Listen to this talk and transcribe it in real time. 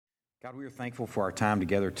God, we are thankful for our time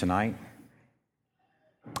together tonight.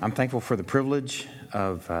 I'm thankful for the privilege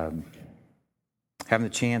of having the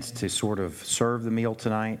chance to sort of serve the meal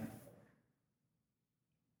tonight.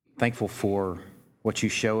 Thankful for what you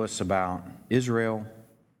show us about Israel,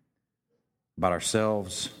 about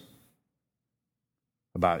ourselves,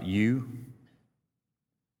 about you.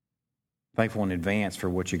 Thankful in advance for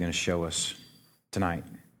what you're going to show us tonight.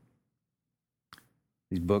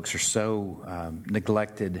 These books are so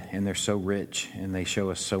neglected, and they're so rich, and they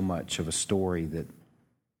show us so much of a story that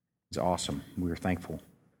is awesome. We are thankful.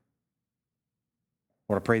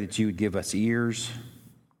 Lord, I pray that you would give us ears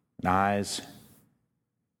and eyes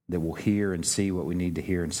that will hear and see what we need to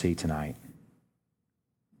hear and see tonight.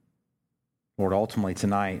 Lord, ultimately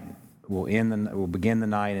tonight we'll begin the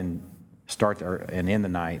night and end the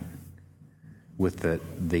night with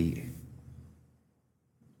the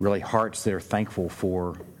really hearts that are thankful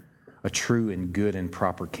for a true and good and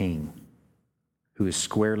proper King who is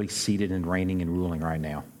squarely seated and reigning and ruling right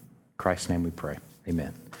now. In Christ's name we pray.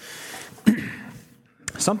 Amen.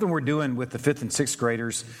 Something we're doing with the 5th and 6th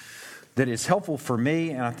graders that is helpful for me,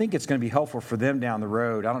 and I think it's going to be helpful for them down the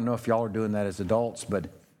road. I don't know if y'all are doing that as adults, but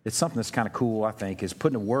it's something that's kind of cool, I think, is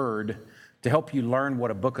putting a word to help you learn what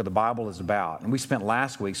a book of the Bible is about. And we spent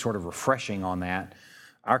last week sort of refreshing on that.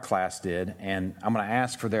 Our class did, and I'm going to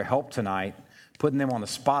ask for their help tonight, putting them on the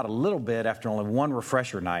spot a little bit after only one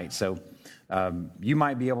refresher night. So you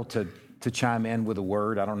might be able to chime in with a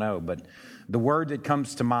word, I don't know, but the word that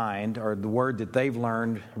comes to mind, or the word that they've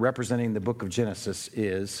learned representing the book of Genesis,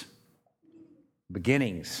 is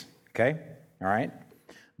beginnings, okay? All right?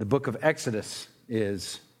 The book of Exodus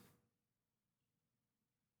is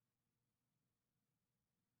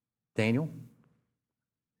Daniel?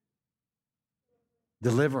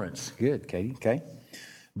 Deliverance. Good, Katie. Okay.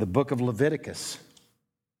 The book of Leviticus.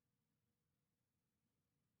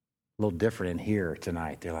 A little different in here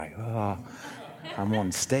tonight. They're like, oh, I'm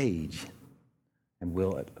on stage. And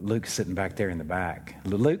Luke's sitting back there in the back.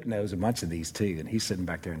 Luke knows a bunch of these too, and he's sitting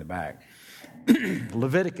back there in the back.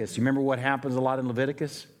 Leviticus. You remember what happens a lot in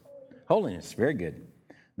Leviticus? Holiness. Very good.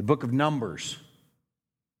 The book of Numbers.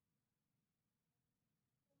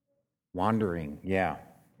 Wandering. Yeah.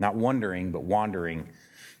 Not wandering, but wandering.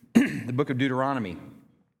 The book of Deuteronomy.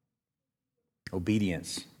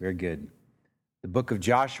 Obedience. Very good. The book of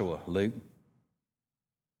Joshua, Luke.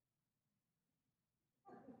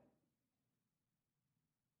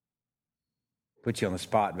 Put you on the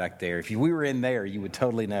spot back there. If we were in there, you would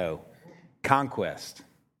totally know. Conquest.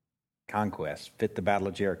 Fit the battle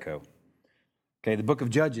of Jericho. Okay, the book of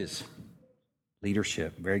Judges.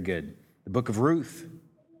 Leadership. Very good. The book of Ruth.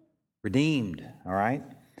 Redeemed. All right.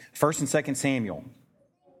 1st and 2nd Samuel,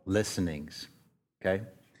 listenings, okay?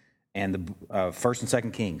 And the 1st and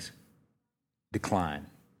 2nd Kings, decline,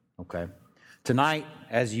 okay? Tonight,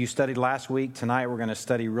 as you studied last week, tonight we're going to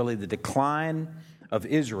study really the decline of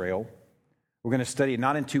Israel. We're going to study it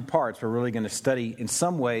not in two parts. We're really going to study, in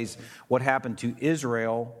some ways, what happened to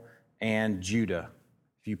Israel and Judah.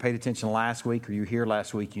 If you paid attention last week or you were here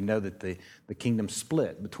last week, you know that the kingdom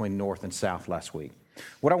split between north and south last week.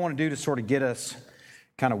 What I want to do to sort of get us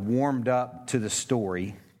kind of warmed up to the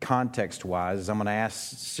story, context-wise, is I'm going to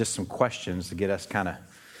ask just some questions to get us kind of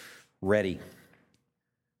ready.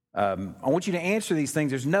 I want you to answer these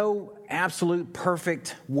things. There's no absolute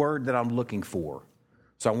perfect word that I'm looking for.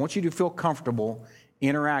 So I want you to feel comfortable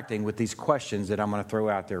interacting with these questions that I'm going to throw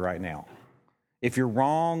out there right now. If you're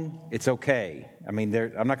wrong, it's okay. I mean,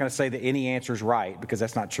 I'm not going to say that any answer is right, because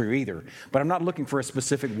that's not true either. But I'm not looking for a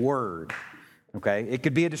specific word. Okay, it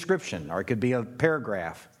could be a description, or it could be a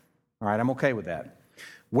paragraph. All right, I'm okay with that.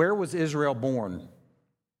 Where was Israel born?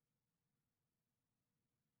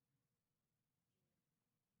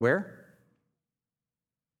 Where?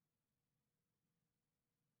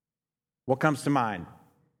 What comes to mind?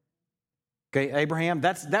 Okay, Abraham,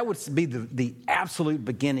 that would be the absolute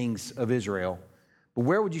beginnings of Israel. But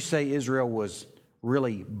where would you say Israel was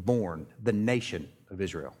really born, the nation of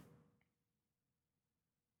Israel?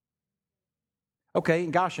 Okay,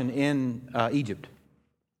 in Goshen, in Egypt.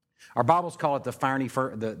 Our Bibles call it the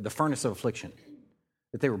furnace of affliction.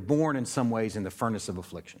 That they were born in some ways in the furnace of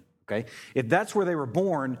affliction. Okay, if that's where they were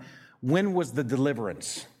born, when was the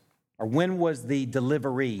deliverance? Or when was the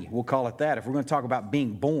delivery? We'll call it that. If we're going to talk about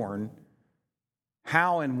being born,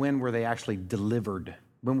 how and when were they actually delivered?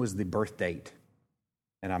 When was the birth date?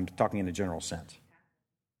 And I'm talking in a general sense.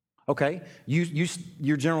 Okay, you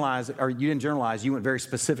generalized, or you didn't generalize, you went very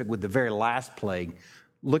specific with the very last plague.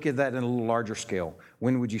 Look at that in a little larger scale.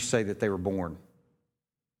 When would you say that they were born?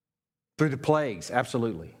 Through the plagues,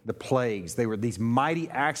 absolutely. The plagues. They were these mighty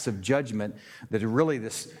acts of judgment that are really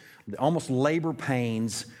this almost labor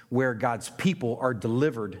pains where God's people are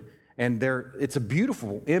delivered. And it's a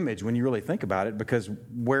beautiful image when you really think about it, because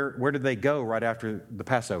where did they go right after the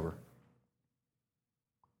Passover?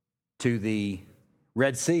 To the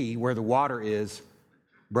Red Sea, where the water is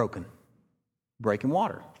broken. Breaking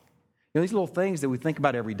water. These little things that we think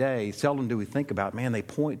about every day, seldom do we think about, man, they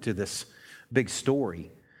point to this big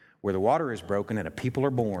story where the water is broken and a people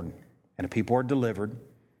are born and a people are delivered,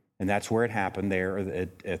 and that's where it happened there,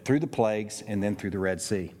 through the plagues and then through the Red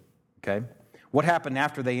Sea. Okay? What happened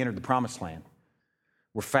after they entered the Promised Land?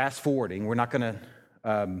 We're fast forwarding. We're not going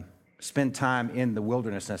to spend time in the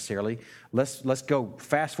wilderness necessarily. Let's go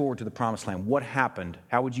fast forward to the Promised Land. What happened?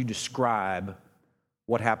 How would you describe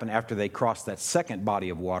what happened after they crossed that second body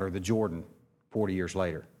of water, the Jordan, 40 years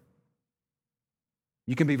later?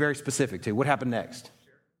 You can be very specific too. What happened next?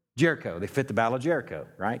 Jericho. They fit the Battle of Jericho,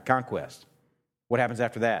 right? Conquest. What happens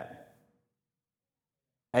after that?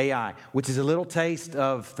 Ai, which is a little taste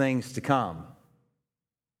of things to come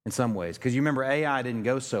in some ways. Because you remember Ai didn't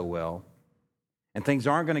go so well, and things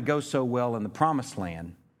aren't going to go so well in the Promised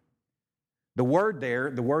Land. The word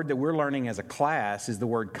there, the word that we're learning as a class is the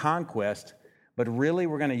word conquest, but really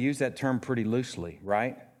we're going to use that term pretty loosely,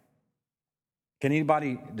 right? Can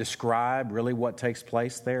anybody describe really what takes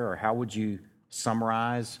place there, or how would you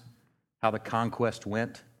summarize how the conquest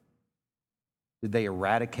went? Did they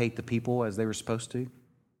eradicate the people as they were supposed to? It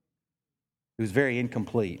was very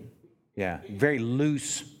incomplete. Yeah, very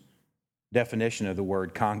loose definition of the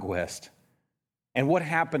word conquest. And what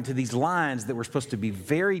happened to these lines that were supposed to be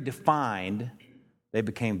very defined? They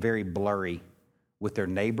became very blurry with their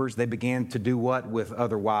neighbors. They began to do what with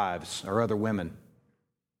other wives or other women?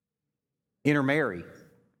 Intermarry.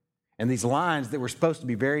 And these lines that were supposed to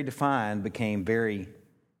be very defined became very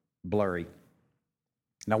blurry.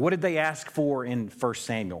 Now, what did they ask for in 1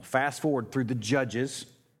 Samuel? Fast forward through the Judges.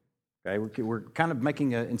 Okay, we're kind of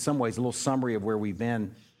making, in some ways, a little summary of where we've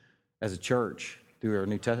been as a church through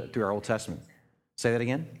our Old Testament. Say that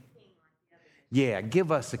again? Yeah,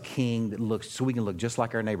 give us a king that looks, so we can look just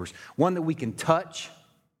like our neighbors. One that we can touch,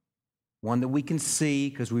 one that we can see,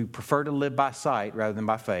 because we prefer to live by sight rather than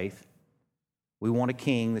by faith. We want a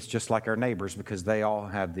king that's just like our neighbors because they all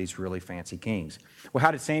have these really fancy kings. Well, how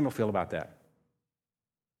did Samuel feel about that?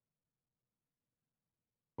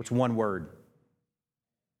 What's one word?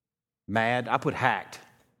 Mad? I put hacked.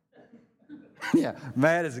 Yeah,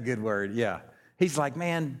 mad is a good word, yeah. He's like,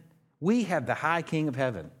 man, we have the high king of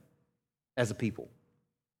heaven as a people,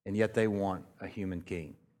 and yet they want a human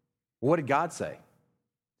king. What did God say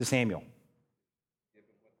to Samuel?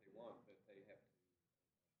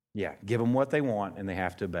 Yeah, give them what they want, and they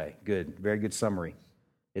have to obey. Good, very good summary.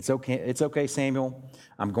 It's okay, Samuel.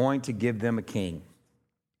 I'm going to give them a king.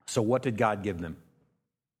 So what did God give them?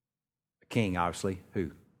 A king, obviously.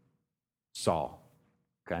 Who? Saul.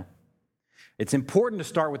 Okay? It's important to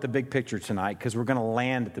start with the big picture tonight because we're going to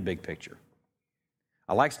land at the big picture.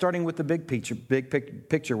 I like starting with the big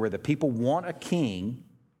picture where the people want a king,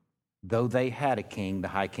 though they had a king, the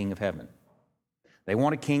high king of heaven. They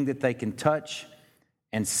want a king that they can touch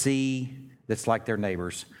and see that's like their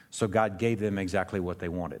neighbors. So God gave them exactly what they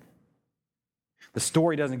wanted. The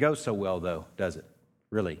story doesn't go so well, though, does it?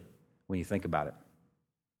 Really, when you think about it.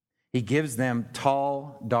 He gives them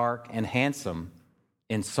tall, dark, and handsome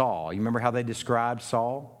in Saul. You remember how they described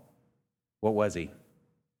Saul? What was he?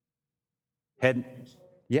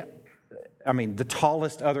 Yeah. I mean, the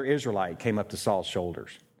tallest other Israelite came up to Saul's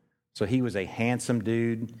shoulders. So he was a handsome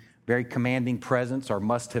dude, very commanding presence, or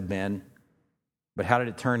must have been. But how did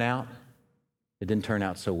it turn out? It didn't turn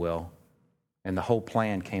out so well. And the whole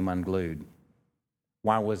plan came unglued.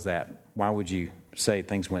 Why was that? Why would you say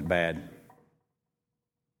things went bad?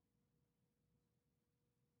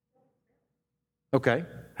 Okay.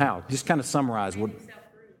 How? Just kind of summarize.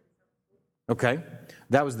 Okay.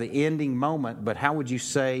 That was the ending moment, but how would you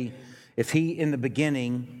say, if he in the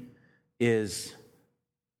beginning is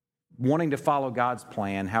wanting to follow God's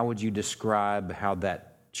plan, how would you describe how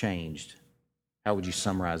that changed? How would you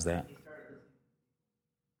summarize that?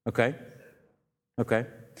 Okay. Okay.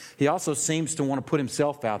 He also seems to want to put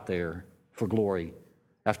himself out there for glory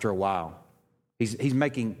after a while. He's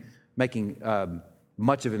making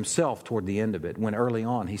much of himself toward the end of it, when early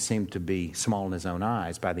on he seemed to be small in his own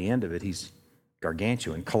eyes. By the end of it, he's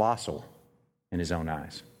gargantuan, colossal in his own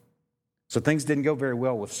eyes. So things didn't go very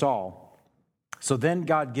well with Saul. So then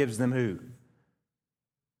God gives them who?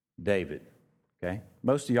 David. Okay?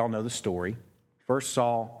 Most of y'all know the story. First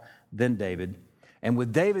Saul, then David. And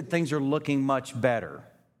with David, things are looking much better.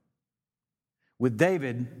 With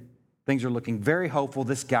David, Things are looking very hopeful.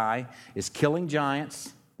 This guy is killing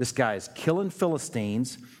giants. This guy is killing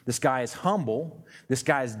Philistines. This guy is humble. This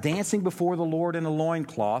guy is dancing before the Lord in a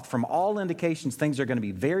loincloth. From all indications, things are going to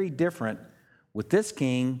be very different with this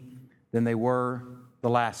king than they were the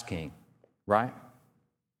last king, right?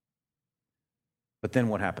 But then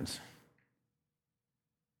what happens?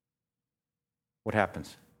 What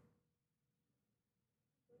happens?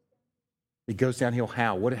 It goes downhill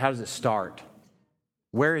how? How does it start?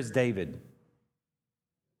 Where is David?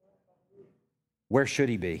 Where should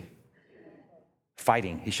he be?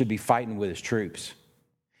 Fighting. He should be fighting with his troops.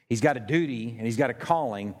 He's got a duty and he's got a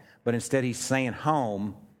calling, but instead he's staying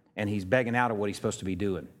home and he's begging out of what he's supposed to be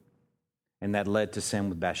doing. And that led to sin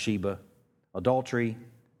with Bathsheba, adultery,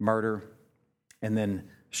 murder, and then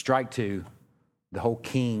strike two, the whole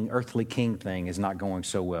earthly king thing is not going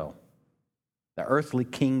so well. The earthly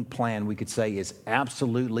king plan, we could say, is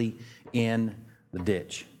absolutely in the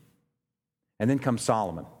ditch. And then comes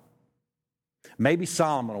Solomon. Maybe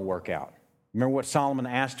Solomon will work out. Remember what Solomon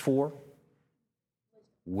asked for?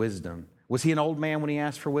 Wisdom. Was he an old man when he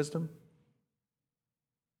asked for wisdom?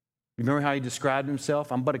 Remember how he described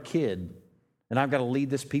himself? I'm but a kid, and I've got to lead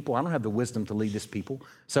this people. I don't have the wisdom to lead this people.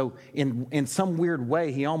 So in some weird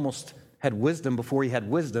way, he almost had wisdom before he had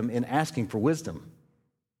wisdom in asking for wisdom.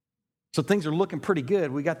 So things are looking pretty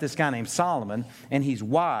good. We got this guy named Solomon, and he's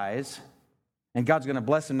wise, and God's going to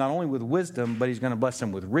bless him not only with wisdom, but he's going to bless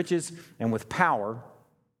him with riches and with power.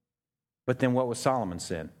 But then what was Solomon's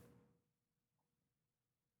sin?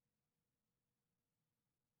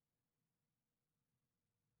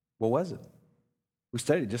 What was it? We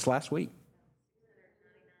studied it just last week.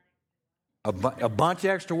 A bunch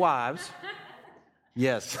of extra wives.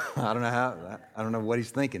 Yes, I don't know what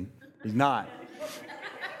he's thinking. He's not.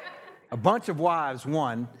 A bunch of wives,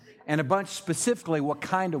 one, and a bunch specifically, what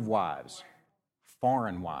kind of wives?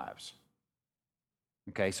 Foreign wives.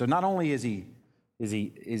 Okay, so not only is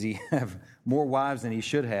he have more wives than he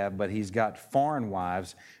should have, but he's got foreign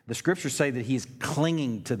wives. The scriptures say that he's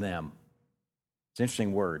clinging to them. It's an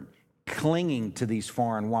interesting word. Clinging to these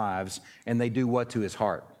foreign wives, and they do what to his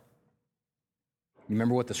heart? You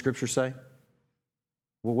remember what the scriptures say?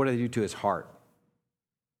 Well, what do they do to his heart?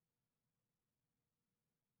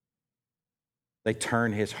 They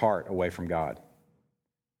turn his heart away from God.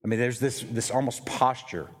 I mean, there's this almost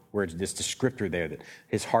posture where it's this descriptor there that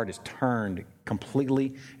his heart is turned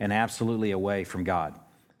completely and absolutely away from God.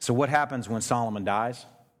 So what happens when Solomon dies?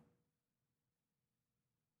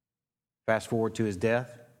 Fast forward to his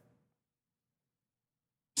death.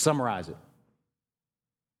 Summarize it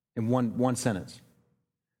in one sentence.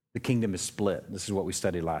 The kingdom is split. This is what we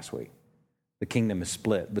studied last week. The kingdom is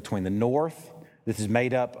split between the north. This is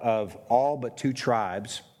made up of all but two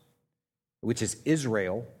tribes, which is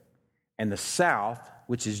Israel, and the south,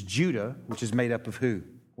 which is Judah, which is made up of who?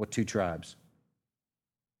 What two tribes?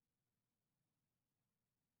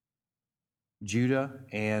 Judah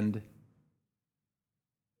and,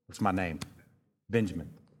 what's my name? Benjamin.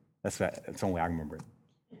 That's the only way I can remember it.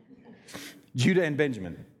 Judah and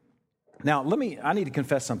Benjamin. Now, I need to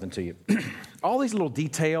confess something to you. All these little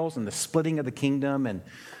details and the splitting of the kingdom and,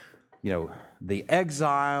 the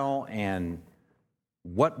exile and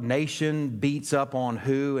what nation beats up on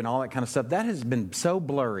who and all that kind of stuff, that has been so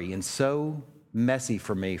blurry and so messy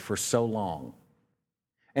for me for so long.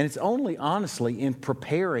 And it's only honestly in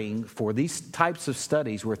preparing for these types of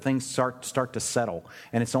studies where things start to settle.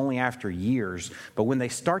 And it's only after years. But when they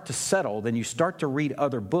start to settle, then you start to read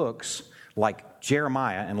other books like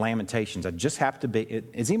Jeremiah and Lamentations. I just have to be.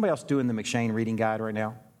 Is anybody else doing the McShane reading guide right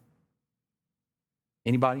now?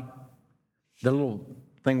 Anybody? The little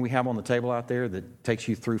thing we have on the table out there that takes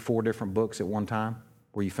you through 4 different books at one time,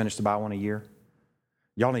 where you finish the Bible in a year?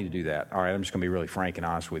 Y'all need to do that. All right, I'm just going to be really frank and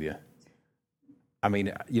honest with you. I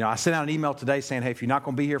mean, I sent out an email today saying, hey, if you're not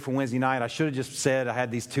going to be here for Wednesday night, I should have just said, I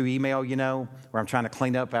had these 2 email, where I'm trying to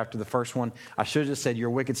clean up after the first one. I should have just said, you're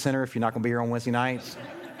a wicked sinner if you're not going to be here on Wednesday nights.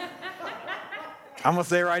 I'm going to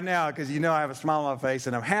say it right now because I have a smile on my face,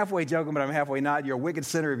 and I'm halfway joking, but I'm halfway not. You're a wicked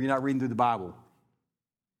sinner if you're not reading through the Bible.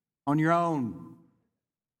 On your own.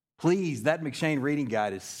 Please, that McShane reading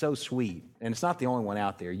guide is so sweet. And it's not the only one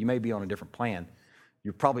out there. You may be on a different plan.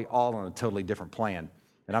 You're probably all on a totally different plan.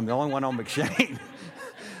 And I'm the only one on McShane.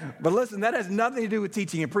 But listen, that has nothing to do with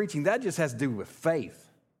teaching and preaching. That just has to do with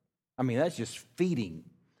faith. I mean, that's just feeding.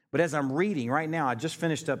 But as I'm reading right now, I just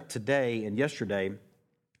finished up today and yesterday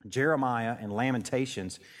Jeremiah and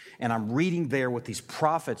Lamentations, and I'm reading there what these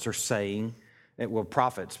prophets are saying. Well,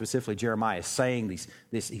 prophet, specifically Jeremiah, is saying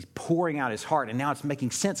he's pouring out his heart, and now it's making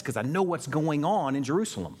sense because I know what's going on in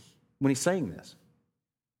Jerusalem when he's saying this.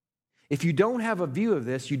 If you don't have a view of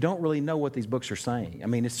this, you don't really know what these books are saying. I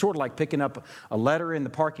mean, it's sort of like picking up a letter in the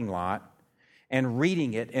parking lot and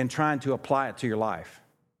reading it and trying to apply it to your life.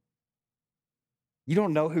 You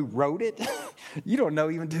don't know who wrote it. You don't know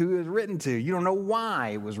even who it was written to. You don't know why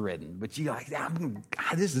it was written. But you're like,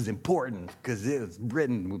 God, this is important because it was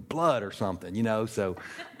written with blood or something, so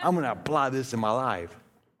I'm going to apply this in my life.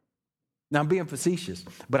 Now, I'm being facetious,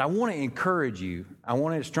 but I want to encourage you. I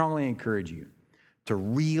want to strongly encourage you to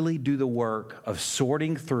really do the work of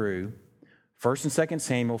sorting through 1st and 2nd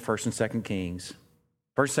Samuel, 1st and 2nd Kings,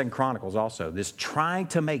 1st and 2nd Chronicles also, this trying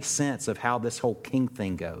to make sense of how this whole king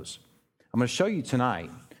thing goes. I'm going to show you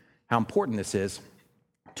tonight how important this is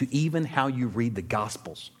to even how you read the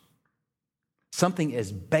Gospels. Something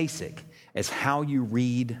as basic as how you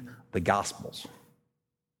read the Gospels.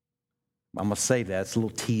 I'm going to save that. It's a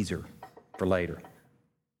little teaser for later.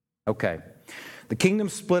 Okay. The kingdom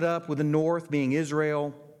split up, with the north being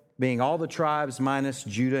Israel, being all the tribes minus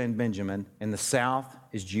Judah and Benjamin, and the south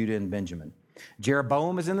is Judah and Benjamin.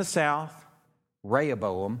 Jeroboam is in the south,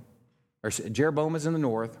 Jeroboam is in the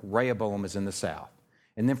north, Rehoboam is in the south.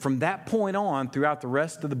 And then from that point on, throughout the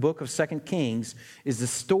rest of the book of 2 Kings, is the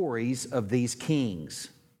stories of these kings.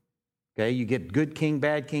 Okay, you get good king,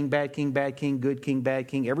 bad king, bad king, bad king, good king, bad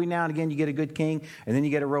king. Every now and again you get a good king, and then you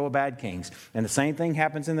get a row of bad kings. And the same thing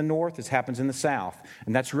happens in the north as happens in the south.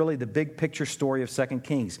 And that's really the big picture story of 2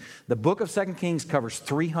 Kings. The book of 2 Kings covers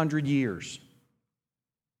 300 years.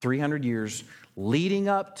 300 years leading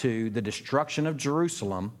up to the destruction of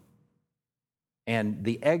Jerusalem and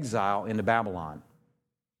the exile into Babylon.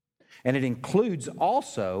 And it includes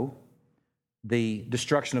also the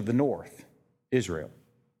destruction of the north, Israel,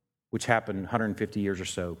 which happened 150 years or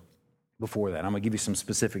so before that. I'm going to give you some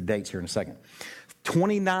specific dates here in a second.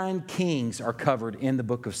 29 kings are covered in the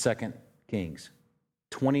book of 2 Kings.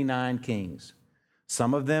 29 kings.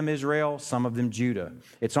 Some of them Israel, some of them Judah.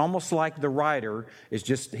 It's almost like the writer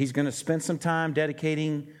he's going to spend some time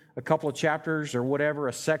dedicating a couple of chapters or whatever,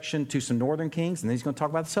 a section to some northern kings, and then he's going to talk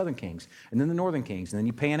about the southern kings, and then the northern kings, and then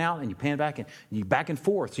you pan out and you pan back and you back and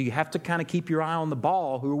forth. So you have to kind of keep your eye on the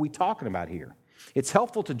ball. Who are we talking about here? It's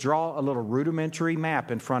helpful to draw a little rudimentary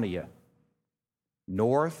map in front of you.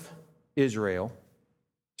 North, Israel.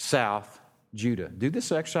 South, Judah. Do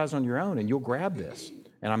this exercise on your own and you'll grab this.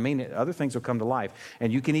 And I mean it, other things will come to life.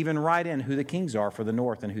 And you can even write in who the kings are for the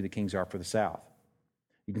north and who the kings are for the south.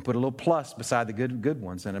 You can put a little plus beside the good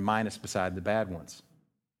ones and a minus beside the bad ones.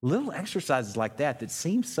 Little exercises like that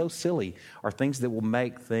seem so silly are things that will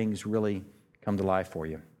make things really come to life for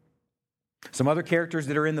you. Some other characters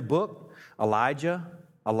that are in the book: Elijah,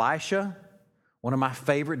 Elisha, one of my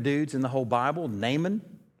favorite dudes in the whole Bible, Naaman,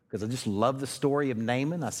 because I just love the story of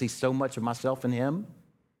Naaman. I see so much of myself in him.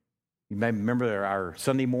 You may remember our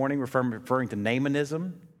Sunday morning referring to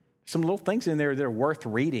Naamanism. Some little things in there that are worth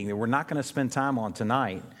reading that we're not going to spend time on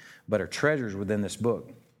tonight, but are treasures within this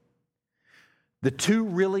book. The two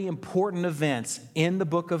really important events in the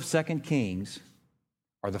book of 2 Kings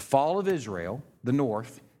are the fall of Israel, the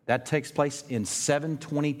north. That takes place in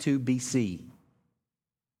 722 BC.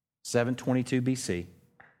 722 BC.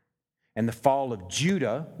 And the fall of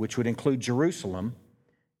Judah, which would include Jerusalem,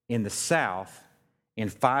 in the south in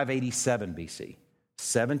 587 BC.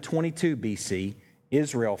 722 BC,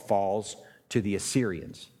 Israel falls to the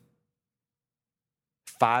Assyrians.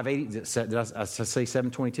 580, did I say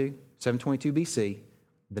 722? 722 BC,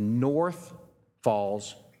 the north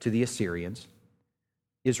falls to the Assyrians,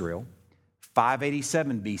 Israel.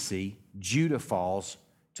 587 BC, Judah falls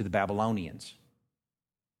to the Babylonians.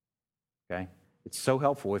 Okay? It's so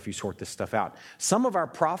helpful if you sort this stuff out. Some of our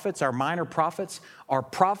prophets, our minor prophets, are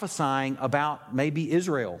prophesying about maybe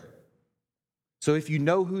Israel. So if you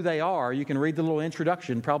know who they are, you can read the little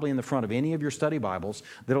introduction probably in the front of any of your study Bibles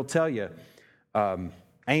that'll tell you,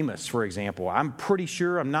 Amos, for example. I'm pretty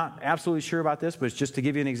sure, I'm not absolutely sure about this, but it's just to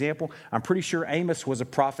give you an example. I'm pretty sure Amos was a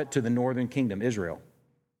prophet to the northern kingdom, Israel.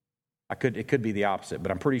 It could be the opposite,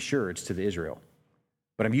 but I'm pretty sure it's to the Israel.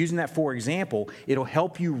 But I'm using that for example. It'll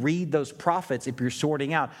help you read those prophets if you're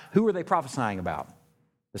sorting out who are they prophesying about?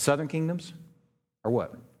 The southern kingdoms or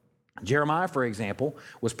what? Jeremiah, for example,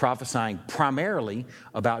 was prophesying primarily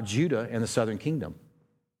about Judah and the southern kingdom.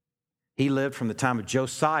 He lived from the time of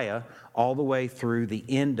Josiah all the way through the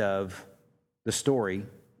end of the story.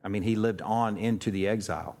 I mean, he lived on into the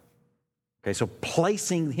exile. Okay, so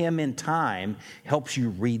placing him in time helps you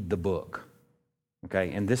read the book.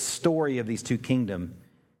 Okay, and this story of these two kingdoms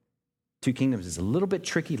is a little bit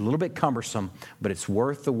tricky, a little bit cumbersome, but it's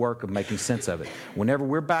worth the work of making sense of it. Whenever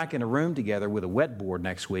we're back in a room together with a wet board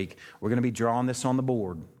next week, we're going to be drawing this on the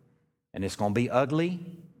board. And it's going to be ugly,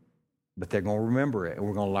 but they're going to remember it and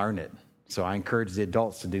we're going to learn it. So I encourage the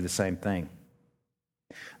adults to do the same thing.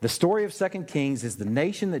 The story of 2 Kings is the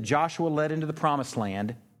nation that Joshua led into the promised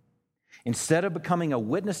land, instead of becoming a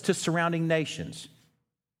witness to surrounding nations,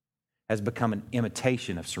 has become an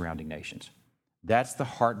imitation of surrounding nations. That's the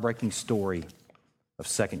heartbreaking story of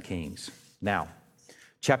 2 Kings. Now,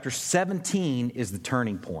 chapter 17 is the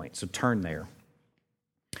turning point, so turn there.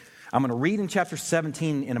 I'm going to read in chapter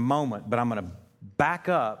 17 in a moment, but I'm going to back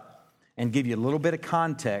up and give you a little bit of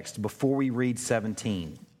context before we read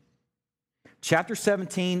 17. Chapter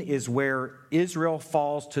 17 is where Israel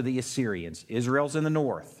falls to the Assyrians. Israel's in the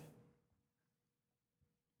north.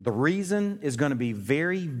 The reason is going to be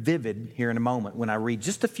very vivid here in a moment when I read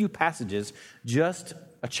just a few passages, just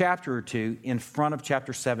a chapter or two in front of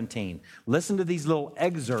chapter 17. Listen to these little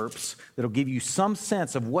excerpts that'll give you some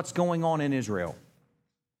sense of what's going on in Israel.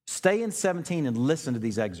 Stay in 17 and listen to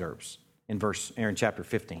these excerpts in chapter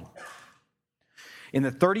 15. In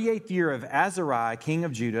the 38th year of Azariah, king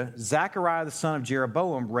of Judah, Zechariah the son of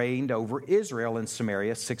Jeroboam reigned over Israel in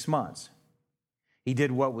Samaria 6 months. He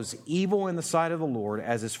did what was evil in the sight of the Lord,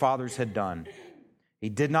 as his fathers had done. He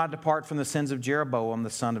did not depart from the sins of Jeroboam the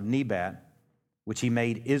son of Nebat, which he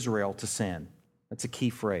made Israel to sin. That's a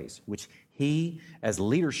key phrase, which he, as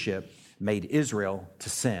leadership, made Israel to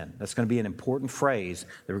sin. That's going to be an important phrase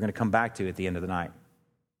that we're going to come back to at the end of the night.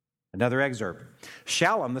 Another excerpt.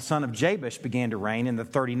 Shallum, the son of Jabesh, began to reign in the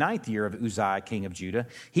 39th year of Uzziah, king of Judah.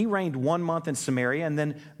 He reigned 1 month in Samaria, and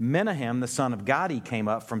then Menahem, the son of Gadi, came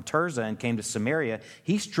up from Tirzah and came to Samaria.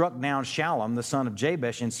 He struck down Shallum, the son of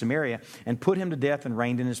Jabesh, in Samaria, and put him to death and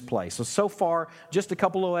reigned in his place. So far, just a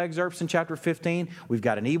couple of excerpts in chapter 15. We've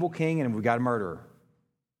got an evil king and we've got a murderer.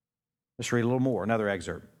 Let's read a little more. Another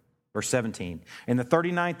excerpt. Verse 17, in the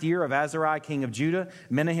 39th year of Azariah, king of Judah,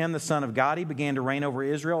 Menahem, the son of Gadi, began to reign over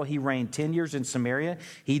Israel. He reigned 10 years in Samaria.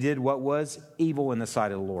 He did what was evil in the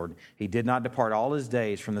sight of the Lord. He did not depart all his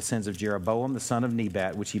days from the sins of Jeroboam, the son of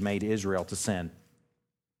Nebat, which he made Israel to sin.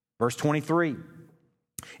 Verse 23,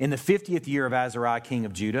 in the 50th year of Azariah, king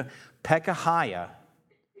of Judah, Pekahiah,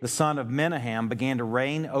 the son of Menahem, began to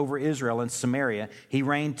reign over Israel in Samaria. He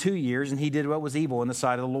reigned 2 years, and he did what was evil in the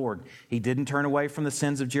sight of the Lord. He didn't turn away from the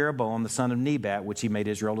sins of Jeroboam, the son of Nebat, which he made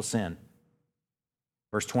Israel to sin.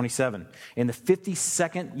 Verse 27, in the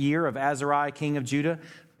 52nd year of Azariah, king of Judah,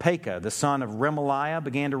 Pekah, the son of Remaliah,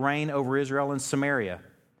 began to reign over Israel in Samaria.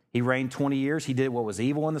 He reigned 20 years. He did what was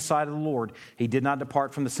evil in the sight of the Lord. He did not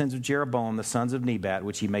depart from the sins of Jeroboam, the sons of Nebat,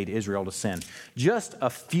 which he made Israel to sin. Just a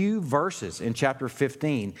few verses in chapter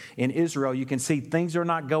 15 in Israel, you can see things are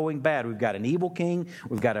not going bad. We've got an evil king.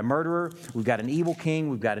 We've got a murderer. We've got an evil king.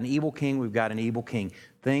 We've got an evil king. We've got an evil king.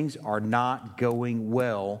 Things are not going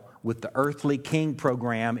well with the earthly king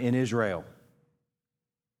program in Israel.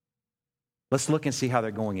 Let's look and see how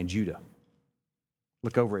they're going in Judah.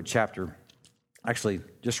 Look over at actually,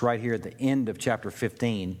 just right here at the end of chapter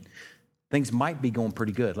 15, things might be going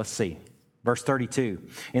pretty good. Let's see. Verse 32.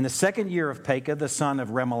 In the 2nd year of Pekah, the son of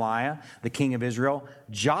Remaliah, the king of Israel,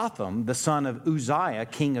 Jotham, the son of Uzziah,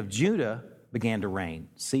 king of Judah, began to reign.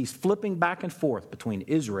 See, he's flipping back and forth between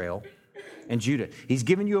Israel and Judah. He's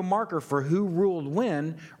giving you a marker for who ruled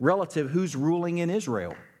when relative who's ruling in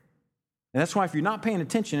Israel. And that's why if you're not paying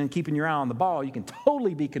attention and keeping your eye on the ball, you can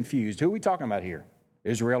totally be confused. Who are we talking about here?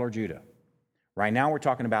 Israel or Judah? Right now we're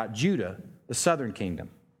talking about Judah, the southern kingdom.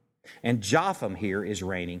 And Jotham here is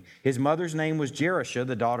reigning. His mother's name was Jerusha,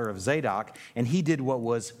 the daughter of Zadok, and he did what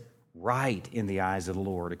was right in the eyes of the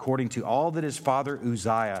Lord, according to all that his father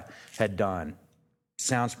Uzziah had done.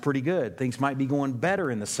 Sounds pretty good. Things might be going better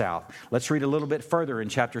in the south. Let's read a little bit further in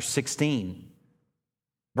chapter 16.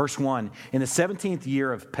 Verse 1, in the 17th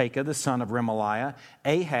year of Pekah, the son of Remaliah,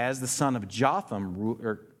 Ahaz, the son of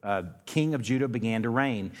Jotham, king of Judah, began to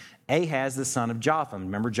reign. Ahaz, the son of Jotham.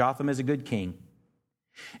 Remember, Jotham is a good king.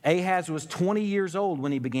 Ahaz was 20 years old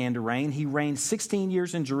when he began to reign. He reigned 16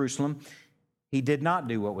 years in Jerusalem. He did not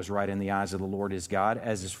do what was right in the eyes of the Lord his God,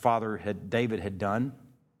 as his father David had done,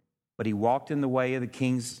 but he walked in the way of the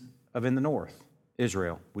kings of in the north,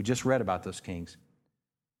 Israel. We just read about those kings.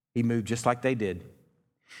 He moved just like they did.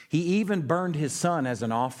 He even burned his son as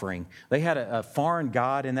an offering. They had a foreign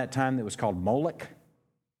god in that time that was called Moloch.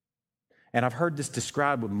 And I've heard this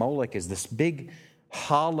described with Moloch as this big,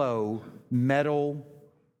 hollow, metal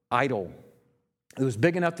idol. It was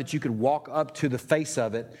big enough that you could walk up to the face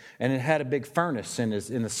of it, and it had a big furnace in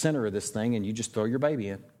the center of this thing, and you just throw your baby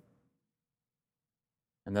in.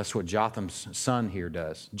 And that's what Jotham's son here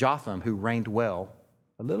does. Jotham, who reigned well,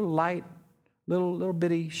 a little light, little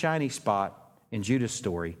bitty, shiny spot in Judah's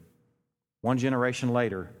story. One generation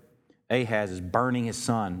later, Ahaz is burning his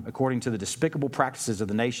son, according to the despicable practices of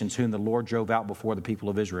the nations whom the Lord drove out before the people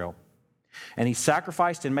of Israel. And he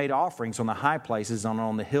sacrificed and made offerings on the high places and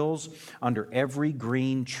on the hills under every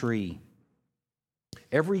green tree.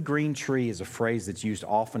 Every green tree is a phrase that's used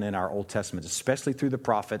often in our Old Testament, especially through the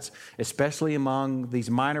prophets, especially among these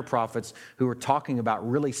minor prophets who are talking about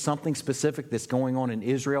really something specific that's going on in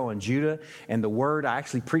Israel and Judah. And the word, I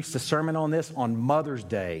actually preached a sermon on this on Mother's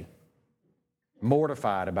Day.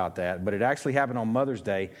 Mortified about that, but it actually happened on Mother's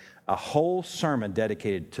Day, a whole sermon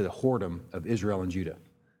dedicated to the whoredom of Israel and Judah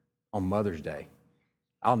on Mother's Day.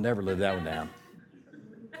 I'll never live that one down.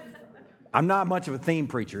 I'm not much of a theme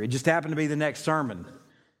preacher. It just happened to be the next sermon.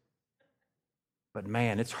 But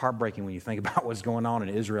man, it's heartbreaking when you think about what's going on in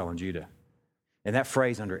Israel and Judah. And that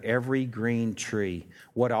phrase, under every green tree.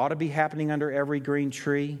 What ought to be happening under every green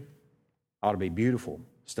tree ought to be beautiful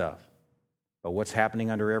stuff. But what's happening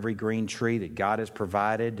under every green tree that God has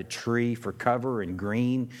provided, the tree for cover and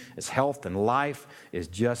green, is health and life, is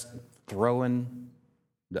just throwing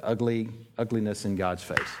the ugliness in God's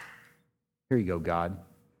face. Here you go, God.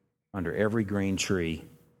 Under every green tree,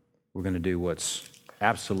 we're going to do what's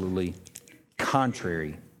absolutely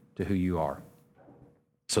contrary to who you are.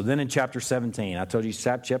 So then in chapter 17, I told you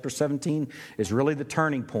chapter 17 is really the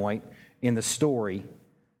turning point in the story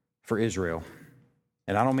for Israel.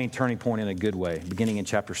 And I don't mean turning point in a good way, beginning in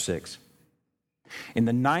chapter 6. In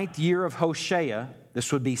the 9th year of Hoshea,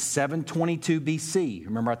 this would be 722 BC.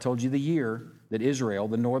 Remember I told you the year that Israel,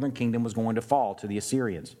 the northern kingdom, was going to fall to the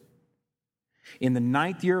Assyrians. In the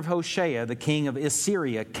 9th year of Hoshea, the king of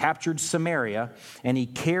Assyria captured Samaria, and he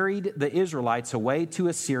carried the Israelites away to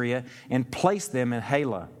Assyria and placed them in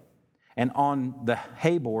Halah, and on the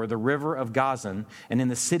Habor, the river of Gazan, and in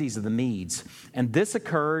the cities of the Medes. And this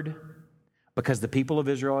occurred because the people of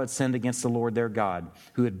Israel had sinned against the Lord their God,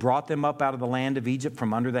 who had brought them up out of the land of Egypt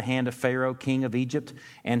from under the hand of Pharaoh, king of Egypt,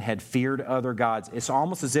 and had feared other gods. It's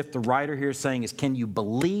almost as if the writer here is saying, can you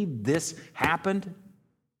believe this happened?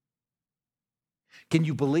 Can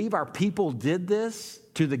you believe our people did this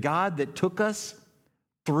to the God that took us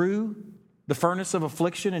through the furnace of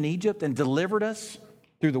affliction in Egypt and delivered us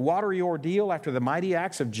through the watery ordeal after the mighty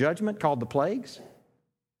acts of judgment called the plagues?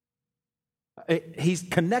 He's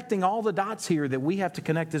connecting all the dots here that we have to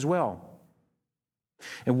connect as well.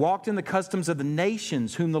 And walked in the customs of the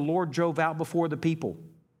nations whom the Lord drove out before the people.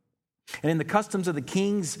 And in the customs of the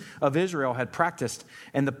kings of Israel had practiced.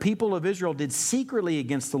 And the people of Israel did secretly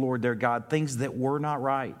against the Lord their God things that were not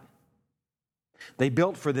right. They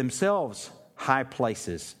built for themselves high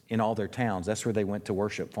places in all their towns. That's where they went to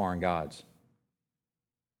worship foreign gods.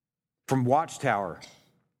 From watchtower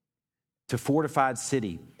to fortified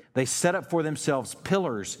city, they set up for themselves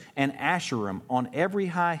pillars and asherim on every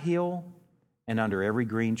high hill and under every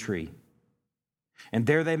green tree. And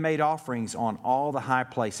there they made offerings on all the high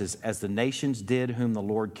places, as the nations did whom the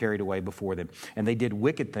Lord carried away before them. And they did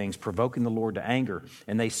wicked things, provoking the Lord to anger.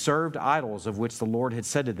 And they served idols, of which the Lord had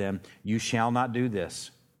said to them, you shall not do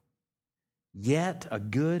this. Yet a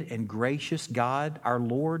good and gracious God, our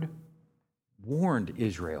Lord, warned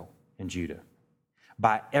Israel and Judah.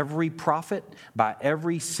 By every prophet, by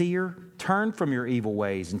every seer, turn from your evil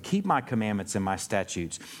ways and keep my commandments and my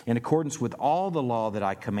statutes in accordance with all the law that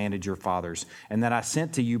I commanded your fathers and that I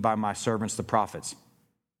sent to you by my servants the prophets.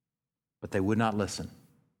 But they would not listen.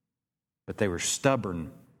 But they were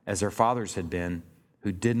stubborn as their fathers had been,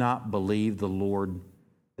 who did not believe the Lord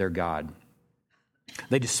their God.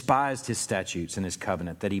 They despised his statutes and his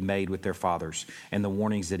covenant that he made with their fathers and the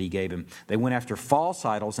warnings that he gave them. They went after false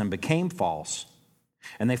idols and became false.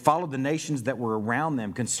 And they followed the nations that were around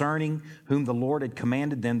them, concerning whom the Lord had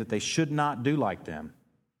commanded them that they should not do like them.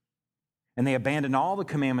 And they abandoned all the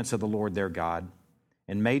commandments of the Lord their God,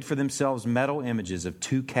 and made for themselves metal images of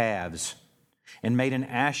 2 calves, and made an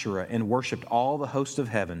Asherah, and worshipped all the host of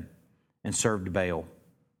heaven, and served Baal.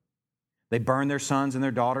 They burned their sons and their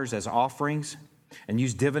daughters as offerings, and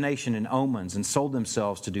used divination and omens, and sold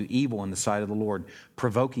themselves to do evil in the sight of the Lord,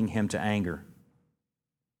 provoking him to anger.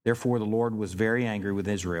 Therefore the Lord was very angry with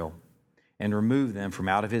Israel and removed them from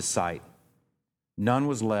out of his sight. None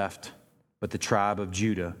was left but the tribe of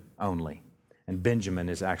Judah only. And Benjamin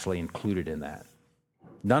is actually included in that.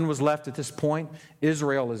 None was left at this point.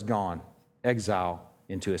 Israel is gone, exile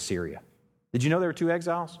into Assyria. Did you know there were 2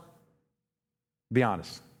 exiles? Be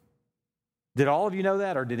honest. Did all of you know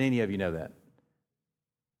that, or did any of you know that?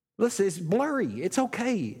 Listen, it's blurry. It's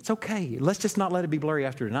okay. It's okay. Let's just not let it be blurry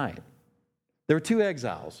after tonight. There were 2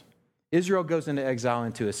 exiles. Israel goes into exile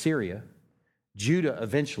into Assyria. Judah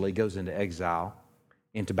eventually goes into exile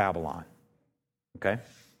into Babylon. Okay?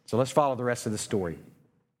 So let's follow the rest of the story.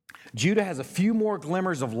 Judah has a few more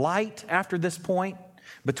glimmers of light after this point,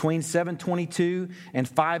 between 722 and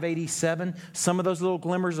 587. Some of those little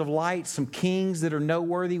glimmers of light, some kings that are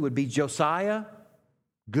noteworthy would be Josiah,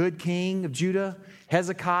 good king of Judah,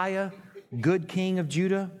 Hezekiah, good king of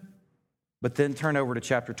Judah. But then turn over to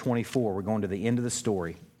chapter 24. We're going to the end of the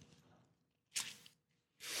story.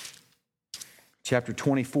 Chapter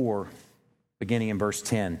 24, beginning in verse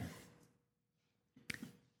 10.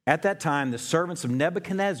 At that time, the servants of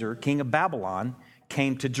Nebuchadnezzar, king of Babylon,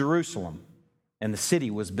 came to Jerusalem, and the city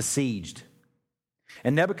was besieged.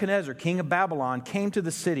 And Nebuchadnezzar, king of Babylon, came to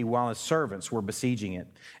the city while his servants were besieging it.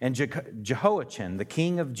 And Jehoiachin, the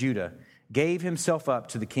king of Judah, gave himself up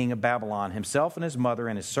to the king of Babylon, himself and his mother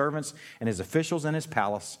and his servants and his officials and his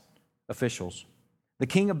palace officials. The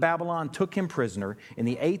king of Babylon took him prisoner in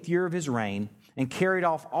the 8th year of his reign and carried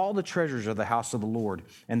off all the treasures of the house of the Lord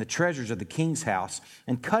and the treasures of the king's house,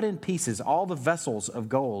 and cut in pieces all the vessels of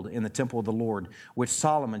gold in the temple of the Lord, which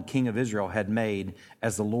Solomon, king of Israel, had made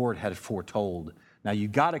as the Lord had foretold. Now you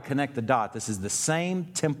got to connect the dot. This is the same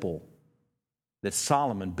temple that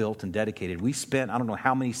Solomon built and dedicated. We spent, I don't know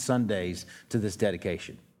how many Sundays to this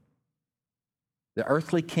dedication. The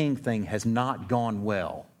earthly king thing has not gone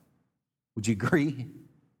well. Would you agree?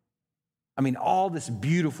 I mean, all this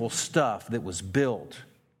beautiful stuff that was built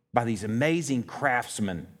by these amazing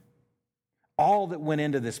craftsmen, all that went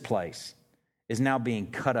into this place is now being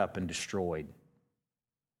cut up and destroyed.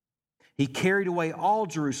 He carried away all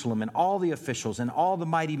Jerusalem and all the officials and all the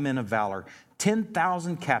mighty men of valor,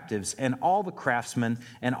 10,000 captives, and all the craftsmen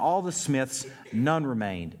and all the smiths. None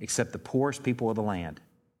remained except the poorest people of the land.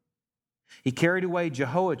 He carried away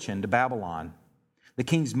Jehoiachin to Babylon, the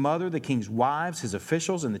king's mother, the king's wives, his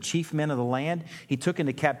officials, and the chief men of the land. He took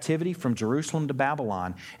into captivity from Jerusalem to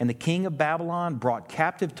Babylon. And the king of Babylon brought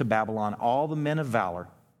captive to Babylon all the men of valor,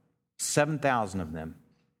 7,000 of them.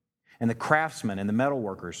 And the craftsmen and the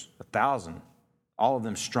metalworkers, 1,000, all of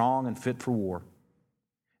them strong and fit for war.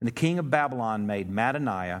 And the king of Babylon made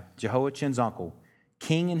Mattaniah, Jehoiachin's uncle,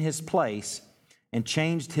 king in his place, and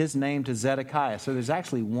changed his name to Zedekiah. So there's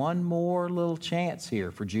actually one more little chance here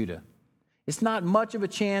for Judah. It's not much of a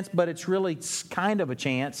chance, but it's really kind of a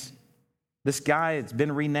chance. This guy has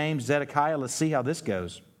been renamed Zedekiah. Let's see how this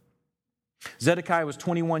goes. Zedekiah was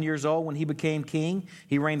 21 years old when he became king.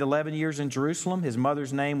 He reigned 11 years in Jerusalem. His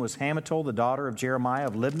mother's name was Hamutal, the daughter of Jeremiah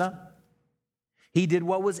of Libnah. He did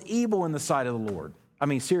what was evil in the sight of the Lord. I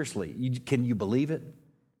mean, seriously, can you believe it?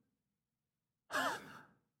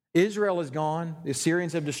 Israel is gone. The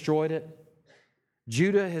Assyrians have destroyed it.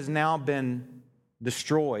 Judah has now been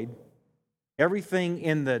destroyed. Everything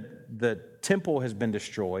in the temple has been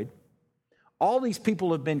destroyed. All these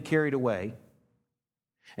people have been carried away.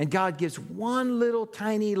 And God gives one little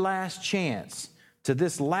tiny last chance to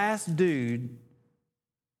this last dude,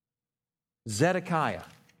 Zedekiah.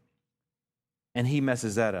 And he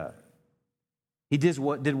messes that up. He did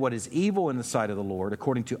what is evil in the sight of the Lord,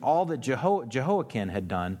 according to all that Jehoiachin had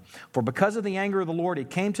done. For because of the anger of the Lord, it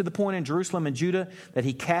came to the point in Jerusalem and Judah that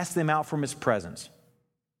he cast them out from his presence.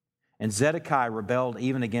 And Zedekiah rebelled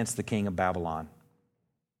even against the king of Babylon.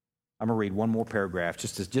 I'm going to read one more paragraph,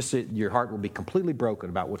 just so your heart will be completely broken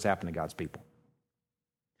about what's happened to God's people.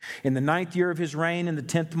 In the 9th year of his reign, in the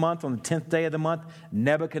 10th month, on the 10th day of the month,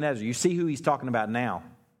 Nebuchadnezzar. You see who he's talking about now.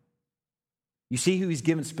 You see who he's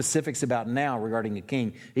giving specifics about now regarding the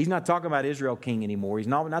king. He's not talking about Israel king anymore. He's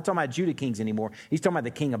not talking about Judah kings anymore. He's talking about the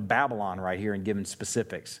king of Babylon right here and giving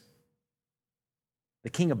specifics. The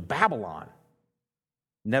king of Babylon,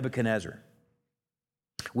 Nebuchadnezzar,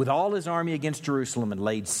 with all his army against Jerusalem and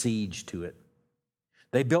laid siege to it.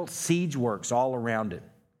 They built siege works all around it.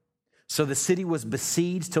 So the city was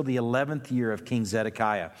besieged till the 11th year of King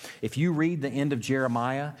Zedekiah. If you read the end of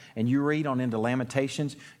Jeremiah and you read on into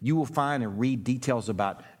Lamentations, you will find and read details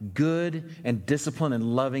about good and disciplined and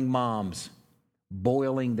loving moms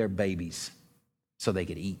boiling their babies so they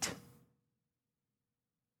could eat.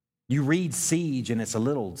 You read siege and it's a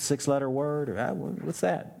little 6-letter word, or what's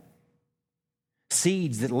that?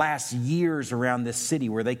 Siege that lasts years around this city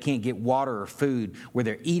where they can't get water or food, where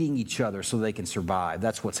they're eating each other so they can survive.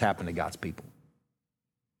 That's what's happened to God's people.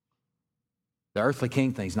 The earthly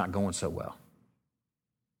king thing's not going so well.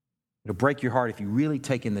 It'll break your heart if you really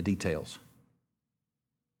take in the details.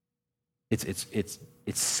 It's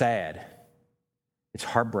sad. It's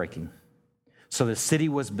heartbreaking. So the city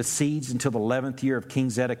was besieged until the 11th year of King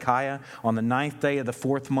Zedekiah. On the 9th day of the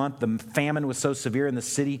 4th month, the famine was so severe in the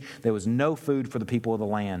city, there was no food for the people of the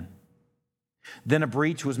land. Then a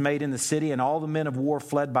breach was made in the city, and all the men of war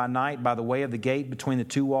fled by night by the way of the gate between the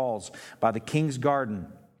two walls, by the king's garden,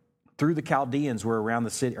 though the Chaldeans were around the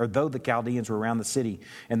city,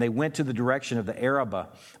 and they went to the direction of the Arabah.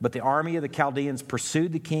 But the army of the Chaldeans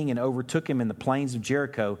pursued the king and overtook him in the plains of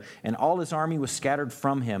Jericho, and all his army was scattered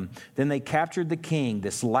from him. Then they captured the king,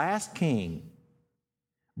 this last king,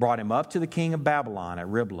 brought him up to the king of Babylon at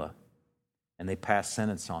Riblah, and they passed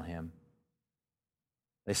sentence on him.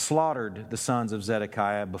 They slaughtered the sons of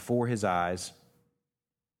Zedekiah before his eyes,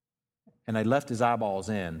 and they left his eyeballs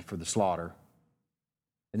in for the slaughter.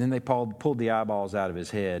 And then they pulled the eyeballs out of his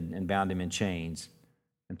head and bound him in chains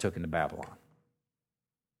and took him to Babylon.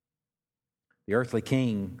 The earthly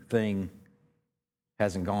king thing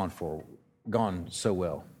hasn't gone so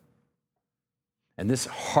well. And this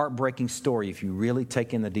heartbreaking story, if you really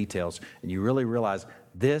take in the details and you really realize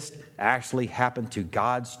this actually happened to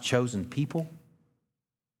God's chosen people,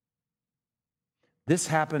 this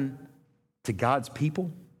happened to God's people,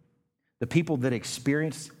 the people that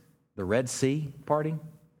experienced the Red Sea parting,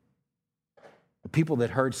 the people that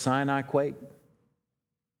heard Sinai quake,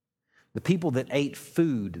 the people that ate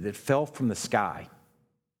food that fell from the sky,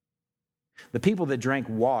 the people that drank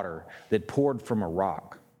water that poured from a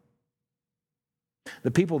rock, the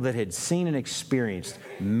people that had seen and experienced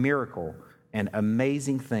miracle and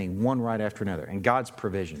amazing thing, one right after another, and God's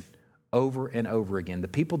provision over and over again, the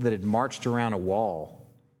people that had marched around a wall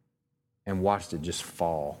and watched it just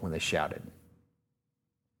fall when they shouted.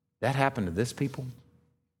 That happened to this people.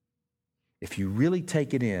 If you really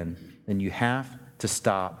take it in, then you have to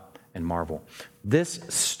stop and marvel. This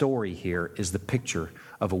story here is the picture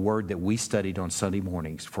of a word that we studied on Sunday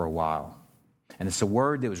mornings for a while. And it's a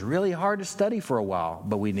word that was really hard to study for a while,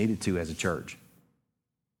 but we needed to as a church.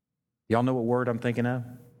 Y'all know what word I'm thinking of?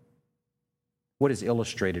 What is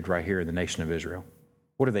illustrated right here in the nation of Israel?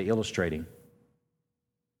 What are they illustrating?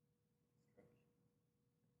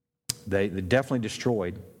 They definitely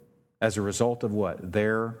destroyed as a result of what?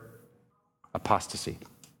 Their apostasy.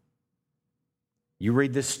 You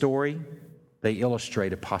read this story, they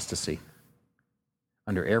illustrate apostasy.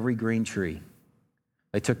 Under every green tree,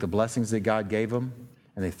 they took the blessings that God gave them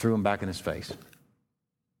and they threw them back in his face.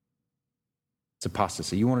 It's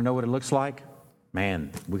apostasy. You want to know what it looks like?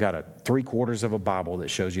 Man, we got 3/4 of a Bible that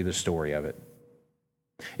shows you the story of it.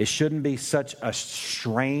 It shouldn't be such a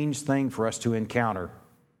strange thing for us to encounter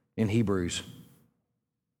in Hebrews.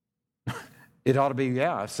 It ought to be,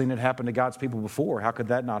 I've seen it happen to God's people before. How could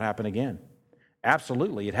that not happen again?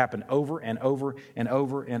 Absolutely. It happened over and over and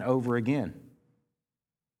over and over again.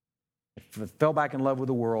 They fell back in love with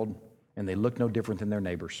the world, and they look no different than their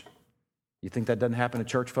neighbors. You think that doesn't happen to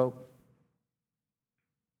church folk?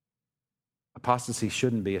 Apostasy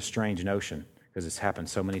shouldn't be a strange notion because it's happened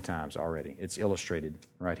so many times already. It's illustrated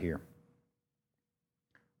right here.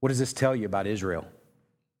 What does this tell you about Israel?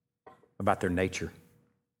 About their nature?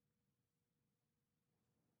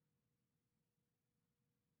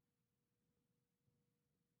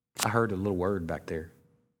 I heard a little word back there.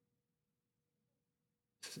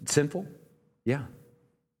 Sinful? Yeah.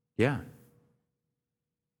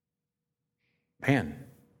 Man,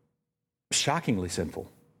 shockingly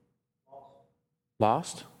sinful.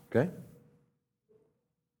 Lost? Okay.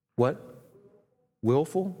 What?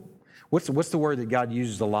 Willful? What's the word that God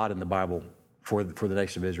uses a lot in the Bible for the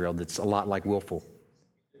nation of Israel that's a lot like willful?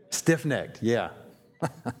 Stiff-necked, yeah.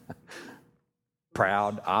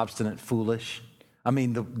 Proud, obstinate, foolish. I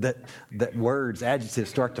mean, that words, adjectives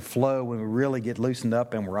start to flow when we really get loosened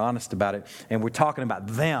up and we're honest about it. And we're talking about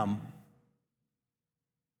them.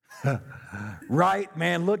 Right,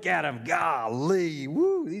 man, look at them. Golly,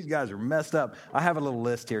 woo, these guys are messed up. I have a little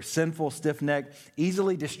list here. Sinful, stiff-necked,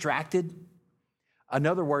 easily distracted.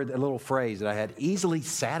 Another word, a little phrase that I had, easily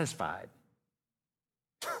satisfied.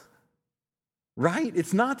 Right?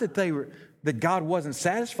 It's not that God wasn't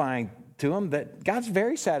satisfying to them, that God's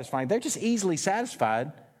very satisfying. They're just easily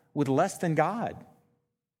satisfied with less than God.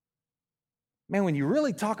 Man, when you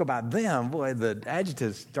really talk about them, boy, the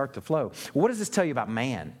adjectives start to flow. What does this tell you about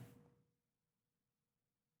man?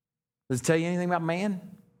 Does it tell you anything about man?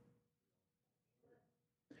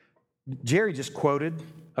 Jerry just quoted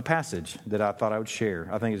a passage that I thought I would share.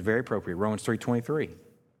 I think it's very appropriate. Romans 3:23.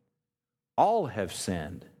 All have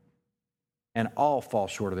sinned and all fall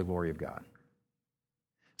short of the glory of God.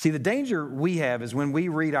 See, the danger we have is when we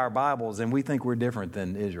read our Bibles and we think we're different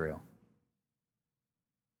than Israel.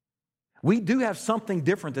 We do have something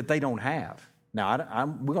different that they don't have. Now,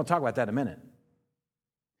 we're going to talk about that in a minute.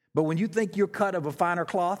 But when you think you're cut of a finer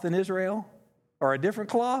cloth than Israel or a different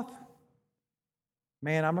cloth,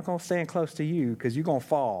 man, I'm not going to stand close to you because you're going to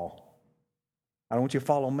fall. I don't want you to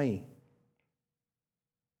fall on me.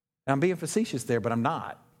 And I'm being facetious there, but I'm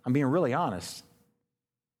not. I'm being really honest.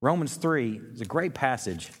 Romans 3 is a great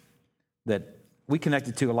passage that we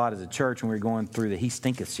connected to a lot as a church when we were going through the He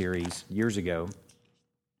Stinketh series years ago.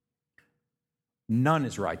 None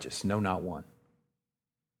is righteous, no, not one.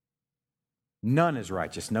 None is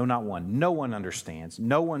righteous, no, not one. No one understands.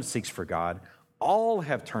 No one seeks for God. All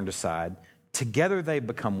have turned aside. Together they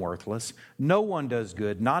become worthless. No one does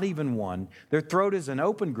good, not even one. Their throat is an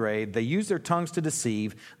open grave. They use their tongues to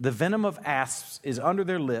deceive. The venom of asps is under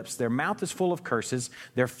their lips. Their mouth is full of curses.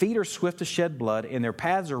 Their feet are swift to shed blood, and their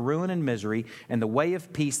paths are ruin and misery. And the way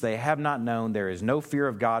of peace they have not known. There is no fear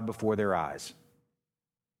of God before their eyes.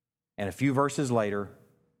 And a few verses later,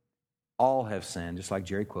 all have sinned, just like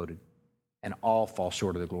Jerry quoted, and all fall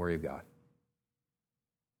short of the glory of God.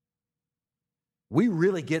 We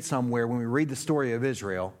really get somewhere when we read the story of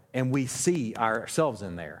Israel and we see ourselves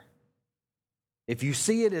in there. If you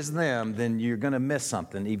see it as them, then you're going to miss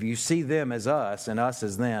something. If you see them as us and us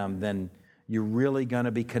as them, then you're really going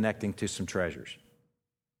to be connecting to some treasures.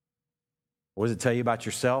 What does it tell you about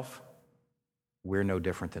yourself? We're no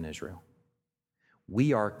different than Israel.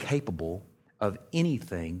 We are capable of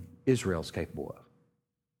anything Israel's capable of.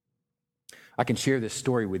 I can share this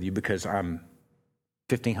story with you because I'm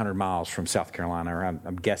 1,500 miles from South Carolina, or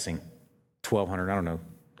I'm guessing 1,200, I don't know.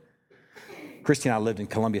 Christy and I lived in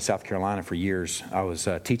Columbia, South Carolina for years. I was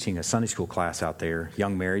teaching a Sunday school class out there,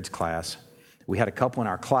 young marrieds class. We had a couple in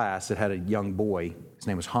our class that had a young boy. His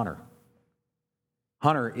name was Hunter.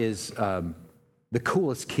 Hunter is the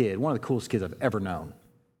coolest kid, one of the coolest kids I've ever known.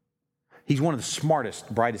 He's one of the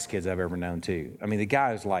smartest, brightest kids I've ever known, too. I mean, the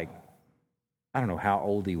guy is like, I don't know how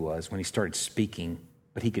old he was when he started speaking,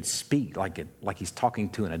 but he could speak like he's talking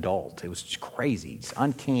to an adult. It was just crazy. It's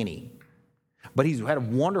uncanny. But he's had a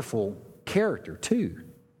wonderful character, too.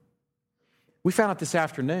 We found out this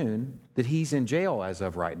afternoon that he's in jail as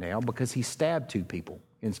of right now because he stabbed 2 people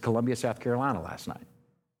in Columbia, South Carolina last night.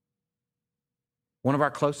 One of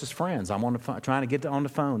our closest friends, I'm on the phone, trying to get on the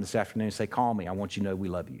phone this afternoon and say, call me. I want you to know we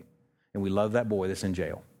love you. And we love that boy that's in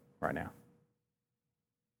jail right now.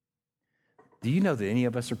 Do you know that any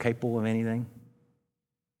of us are capable of anything?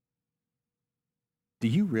 Do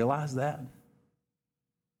you realize that?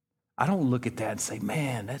 I don't look at that and say,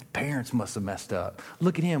 man, that parents must have messed up.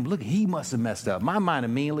 Look at him. Look, he must have messed up. My mind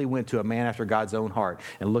immediately went to a man after God's own heart,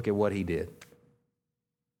 and look at what he did.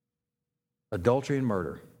 Adultery and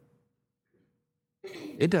murder.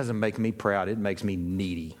 It doesn't make me proud. It makes me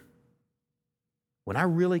needy. When I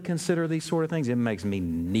really consider these sort of things, it makes me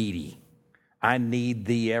needy. I need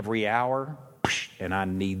thee every hour, and I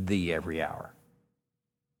need thee every hour.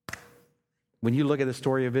 When you look at the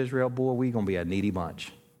story of Israel, boy, we're going to be a needy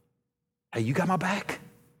bunch. Hey, you got my back?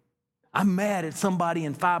 I'm mad at somebody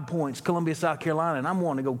in 5 Points, Columbia, South Carolina, and I'm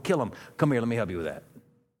wanting to go kill them. Come here, let me help you with that.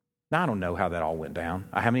 Now, I don't know how that all went down.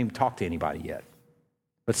 I haven't even talked to anybody yet.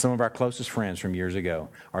 But some of our closest friends from years ago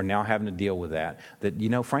are now having to deal with that,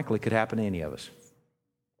 frankly, could happen to any of us.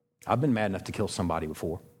 I've been mad enough to kill somebody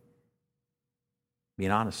before.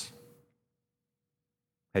 Being honest.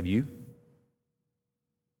 Have you?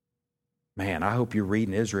 Man, I hope you're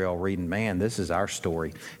reading Israel, man, this is our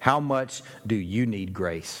story. How much do you need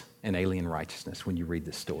grace and alien righteousness when you read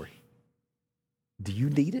this story? Do you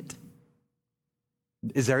need it?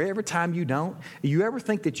 Is there ever time you don't? You ever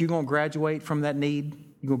think that you're going to graduate from that need?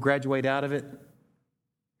 You're going to graduate out of it?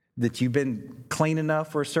 That you've been clean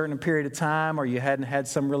enough for a certain period of time, or you hadn't had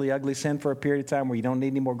some really ugly sin for a period of time where you don't need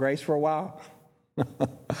any more grace for a while?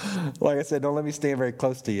 Like I said, don't let me stand very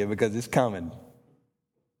close to you because it's coming.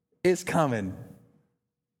 It's coming.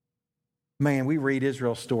 Man, we read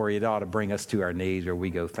Israel's story, it ought to bring us to our knees where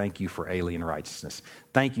we go, thank you for alien righteousness.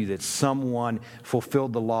 Thank you that someone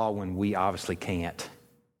fulfilled the law when we obviously can't.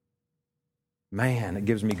 Man, it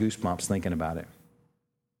gives me goosebumps thinking about it.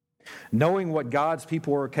 Knowing what God's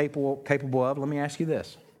people are capable of, let me ask you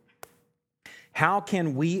this. How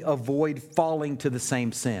can we avoid falling to the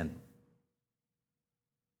same sin?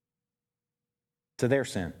 To their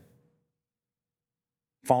sin.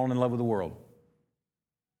 Falling in love with the world.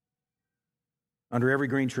 Under every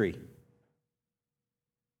green tree.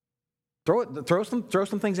 Throw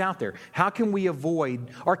some things out there. How can we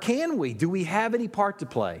avoid, or can we? Do we have any part to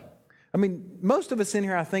play? I mean, most of us in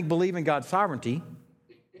here, I think, believe in God's sovereignty.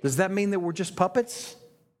 Does that mean that we're just puppets?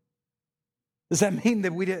 Does that mean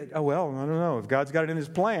that we did? Oh, well, I don't know. If God's got it in his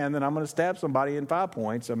plan, then I'm going to stab somebody in 5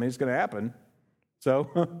 Points. I mean, it's going to happen. So,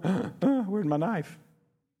 where's my knife?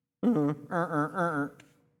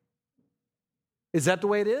 Is that the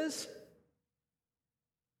way it is?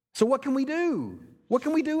 So what can we do? What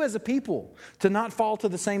can we do as a people to not fall to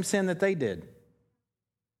the same sin that they did?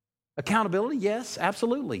 Accountability? Yes,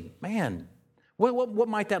 absolutely. Man, what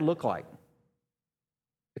might that look like?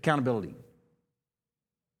 Accountability.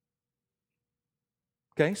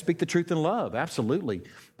 Okay, speak the truth in love, absolutely.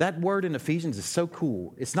 That word in Ephesians is so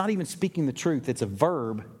cool. It's not even speaking the truth, it's a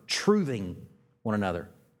verb, truthing one another,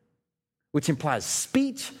 which implies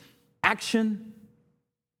speech, action,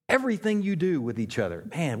 everything you do with each other.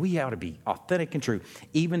 Man, we ought to be authentic and true,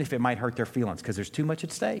 even if it might hurt their feelings, because there's too much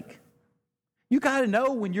at stake. You got to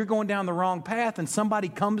know when you're going down the wrong path and somebody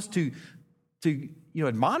comes to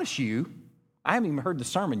admonish you. I haven't even heard the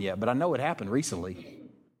sermon yet, but I know it happened recently.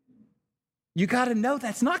 You got to know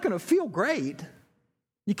that's not going to feel great.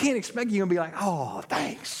 You can't expect you're going to be like, oh,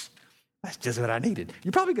 thanks. That's just what I needed.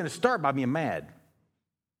 You're probably going to start by being mad.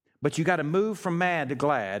 But you got to move from mad to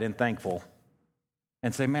glad and thankful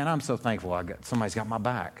and say, man, I'm so thankful somebody's got my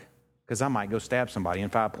back, because I might go stab somebody in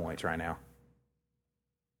 5 points right now.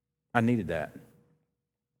 I needed that.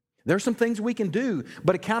 There's some things we can do,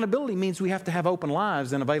 but accountability means we have to have open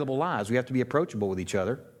lives and available lives. We have to be approachable with each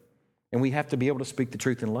other, and we have to be able to speak the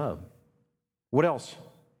truth in love. What else?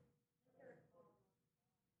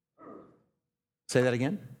 Say that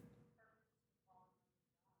again.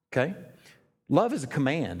 Okay. Love is a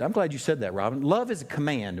command. I'm glad you said that, Robin. Love is a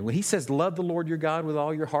command. When he says, love the Lord your God with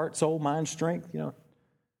all your heart, soul, mind, strength,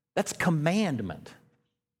 that's a commandment.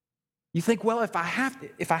 You think, well, if I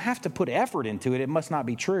have to put effort into it, it must not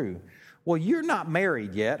be true. Well, you're not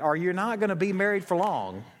married yet, or you're not going to be married for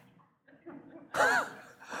long.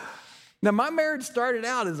 Now, my marriage started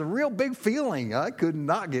out as a real big feeling. I could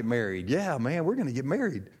not get married. Yeah, man, we're going to get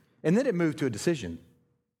married. And then it moved to a decision.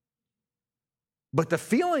 But the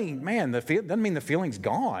feeling, man, doesn't mean the feeling's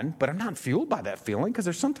gone, but I'm not fueled by that feeling, because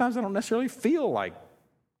there's sometimes I don't necessarily feel like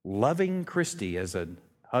loving Christy as a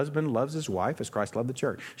husband loves his wife as Christ loved the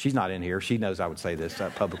church. She's not in here. She knows I would say this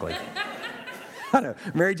publicly. I know.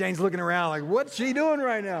 Mary Jane's looking around like, what's she doing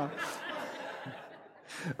right now?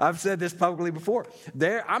 I've said this publicly before.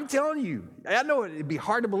 I'm telling you, I know it'd be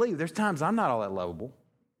hard to believe. There's times I'm not all that lovable.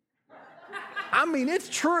 I mean, it's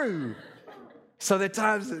true. So there are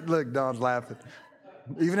times, look, Don's laughing.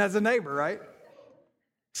 Even as a neighbor, right?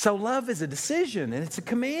 So love is a decision, and it's a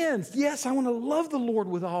command. Yes, I want to love the Lord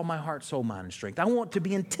with all my heart, soul, mind, and strength. I want to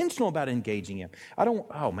be intentional about engaging Him.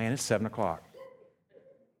 Oh man, it's 7:00.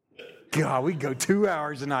 God, we go 2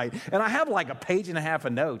 hours a night. And I have like a page and a half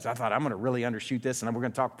of notes. I thought I'm going to really undershoot this, and we're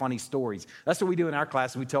going to talk funny stories. That's what we do in our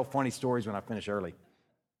class. We tell funny stories when I finish early.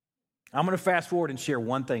 I'm going to fast forward and share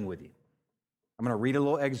one thing with you. I'm going to read a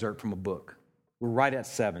little excerpt from a book. We're right at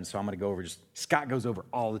 7, so I'm going to go over Scott goes over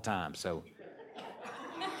all the time, so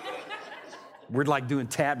we're like doing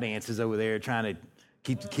tap dances over there trying to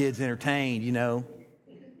keep the kids entertained,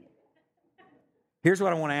 Here's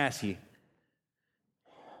what I want to ask you.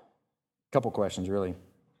 A couple questions, really.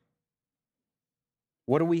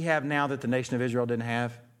 What do we have now that the nation of Israel didn't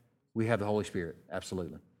have? We have the Holy Spirit,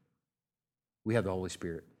 absolutely. We have the Holy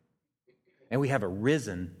Spirit. And we have a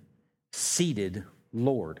risen, seated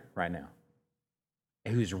Lord right now,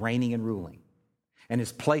 who's reigning and ruling and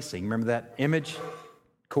is placing, remember that image,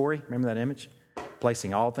 Corey? Remember that image?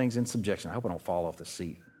 Placing all things in subjection. I hope I don't fall off the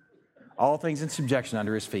seat. All things in subjection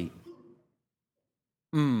under his feet.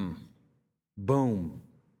 Boom.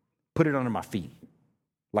 Put it under my feet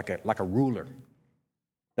like a ruler.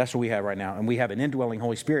 That's what we have right now. And we have an indwelling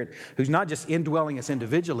Holy Spirit who's not just indwelling us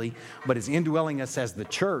individually, but is indwelling us as the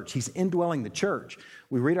church. He's indwelling the church.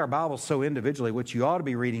 We read our Bibles so individually. What you ought to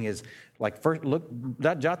be reading is,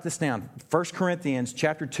 jot this down. 1 Corinthians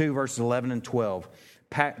chapter 2, verses 11 and 12.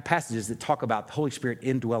 Passages that talk about the Holy Spirit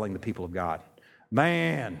indwelling the people of God.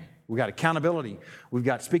 Man, we got accountability. We've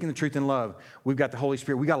got speaking the truth in love. We've got the Holy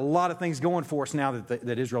Spirit. We got a lot of things going for us now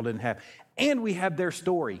that Israel didn't have. And we have their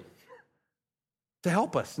story to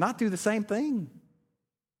help us not do the same thing,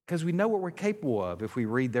 because we know what we're capable of if we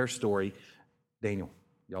read their story. Daniel,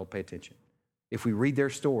 y'all pay attention. If we read their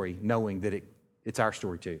story knowing that it's our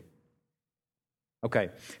story too. Okay,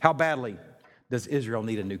 how badly does Israel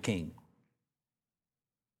need a new king?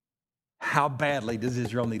 How badly does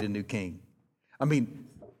Israel need a new king? I mean,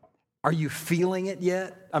 are you feeling it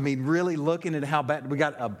yet? I mean, really looking at how bad we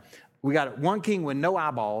got one king with no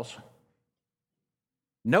eyeballs,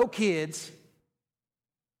 no kids,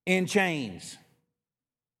 in chains.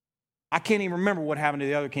 I can't even remember what happened to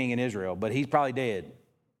the other king in Israel, but he's probably dead.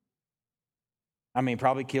 I mean,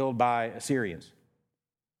 probably killed by Assyrians.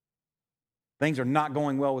 Things are not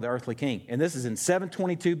going well with the earthly king. And this is in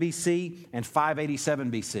 722 BC and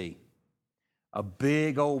 587 BC. A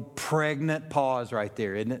big old pregnant pause right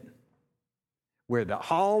there, isn't it? Where the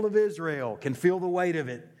whole of Israel can feel the weight of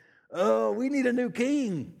it. Oh, we need a new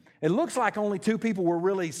king. It looks like only two people were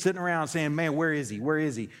really sitting around saying, man, where is he? Where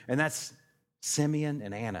is he? And that's Simeon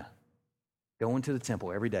and Anna going to the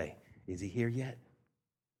temple every day. Is he here yet?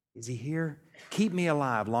 Is he here? Keep me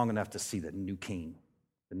alive long enough to see the new king,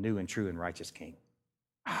 the new and true and righteous king.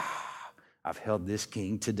 I've held this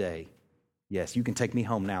king today. Yes, you can take me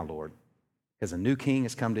home now, Lord, because a new king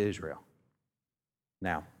has come to Israel.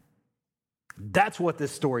 Now, that's what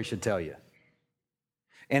this story should tell you.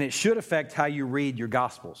 And it should affect how you read your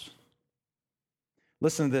Gospels.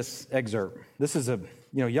 Listen to this excerpt. This is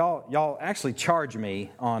y'all actually charge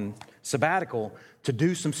me on sabbatical to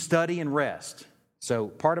do some study and rest. So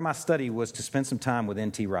part of my study was to spend some time with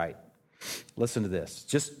N.T. Wright. Listen to this.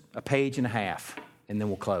 Just a page and a half, and then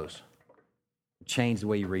we'll close. Change the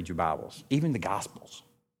way you read your Bibles, even the Gospels.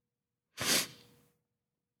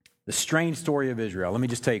 The strange story of Israel. Let me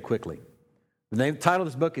just tell you quickly. The title of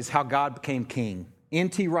this book is How God Became King.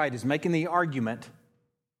 N.T. Wright is making the argument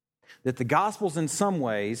that the Gospels in some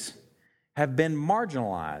ways have been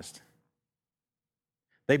marginalized.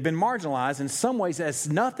 They've been marginalized in some ways as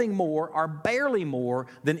nothing more or barely more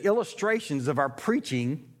than illustrations of our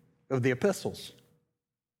preaching of the epistles.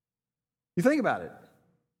 You think about it.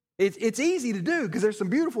 It's easy to do because there's some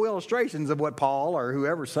beautiful illustrations of what Paul or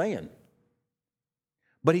whoever's saying.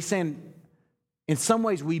 But he's saying, in some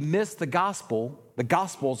ways, we miss the Gospels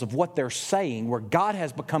of what they're saying, where God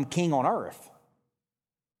has become king on earth.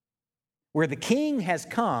 Where the king has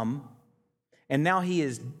come, and now he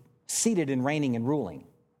is seated and reigning and ruling.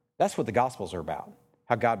 That's what the Gospels are about,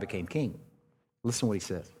 how God became king. Listen to what he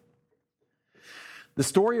says. The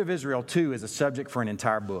story of Israel, too, is a subject for an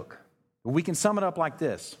entire book. We can sum it up like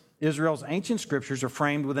this. Israel's ancient scriptures are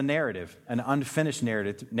framed with a narrative, an unfinished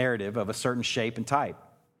narrative of a certain shape and type.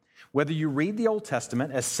 Whether you read the Old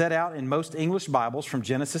Testament as set out in most English Bibles from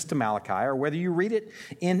Genesis to Malachi, or whether you read it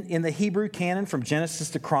in the Hebrew canon from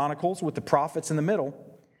Genesis to Chronicles with the prophets in the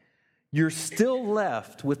middle, you're still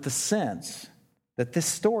left with the sense that this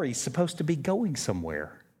story is supposed to be going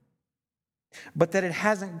somewhere, but that it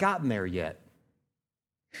hasn't gotten there yet.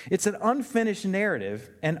 It's an unfinished narrative,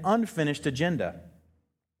 an unfinished agenda.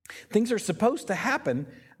 Things are supposed to happen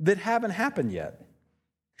that haven't happened yet.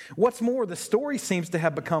 What's more, the story seems to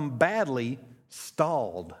have become badly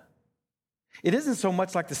stalled. It isn't so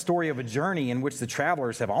much like the story of a journey in which the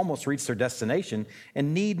travelers have almost reached their destination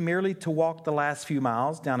and need merely to walk the last few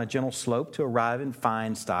miles down a gentle slope to arrive in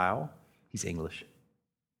fine style. He's English.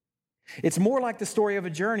 It's more like the story of a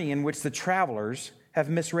journey in which the travelers have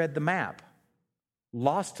misread the map,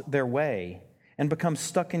 lost their way, and become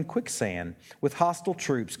stuck in quicksand with hostile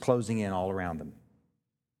troops closing in all around them.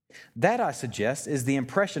 That, I suggest, is the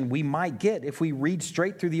impression we might get if we read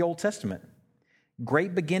straight through the Old Testament.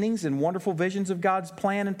 Great beginnings and wonderful visions of God's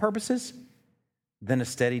plan and purposes, then a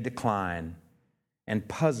steady decline and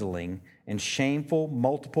puzzling and shameful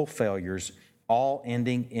multiple failures, all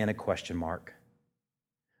ending in a question mark.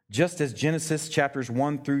 Just as Genesis chapters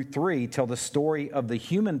 1 through 3 tell the story of the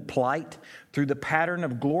human plight through the pattern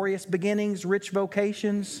of glorious beginnings, rich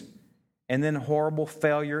vocations, and then horrible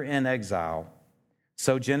failure and exile,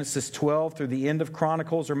 so Genesis 12 through the end of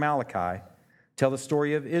Chronicles or Malachi tell the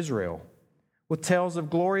story of Israel with tales of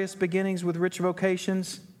glorious beginnings with rich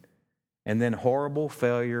vocations and then horrible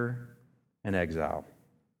failure and exile.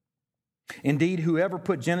 Indeed, whoever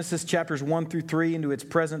put Genesis chapters 1 through 3 into its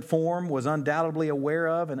present form was undoubtedly aware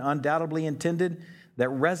of and undoubtedly intended that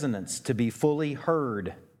resonance to be fully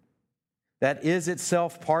heard. That is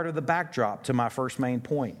itself part of the backdrop to my first main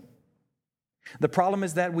point. The problem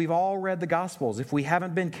is that we've all read the Gospels, if we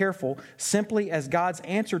haven't been careful, simply as God's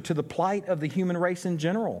answer to the plight of the human race in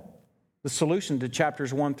general, the solution to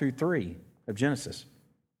chapters 1 through 3 of Genesis.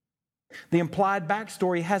 The implied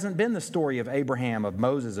backstory hasn't been the story of Abraham, of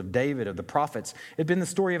Moses, of David, of the prophets. It's been the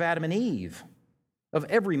story of Adam and Eve, of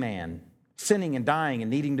every man sinning and dying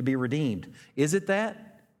and needing to be redeemed. Is it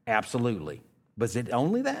that? Absolutely. But is it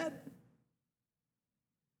only that?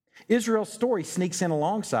 Israel's story sneaks in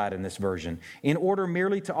alongside in this version in order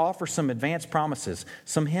merely to offer some advanced promises,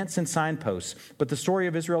 some hints and signposts. But the story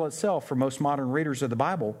of Israel itself, for most modern readers of the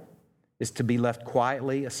Bible, is to be left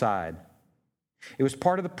quietly aside. It was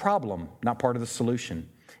part of the problem, not part of the solution.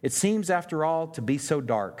 It seems, after all, to be so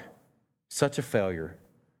dark, such a failure,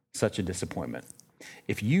 such a disappointment.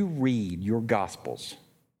 If you read your Gospels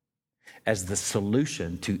as the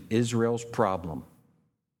solution to Israel's problem,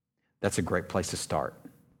 that's a great place to start.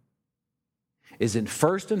 Is it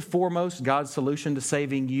first and foremost God's solution to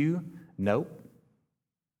saving you? Nope,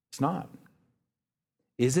 it's not.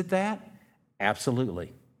 Is it that?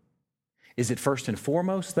 Absolutely. Is it first and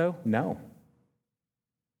foremost, though? No.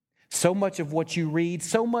 So much of what you read,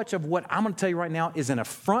 so much of what I'm going to tell you right now is an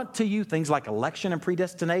affront to you, things like election and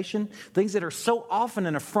predestination, things that are so often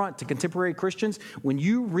an affront to contemporary Christians. When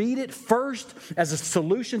you read it first as a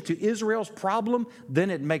solution to Israel's problem, then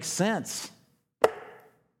it makes sense.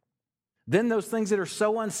 Then those things that are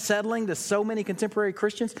so unsettling to so many contemporary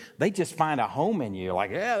Christians, they just find a home in you.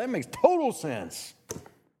 Like, yeah, that makes total sense.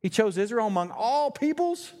 He chose Israel among all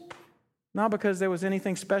peoples, not because there was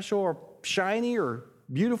anything special or shiny or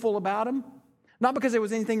beautiful about him, not because there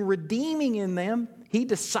was anything redeeming in them. He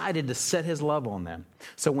decided to set his love on them.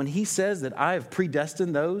 So when he says that I have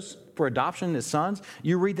predestined those for adoption as sons,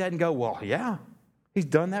 you read that and go, well, yeah, he's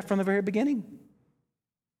done that from the very beginning.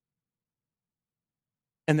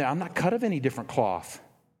 And that I'm not cut of any different cloth.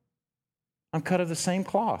 I'm cut of the same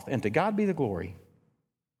cloth. And to God be the glory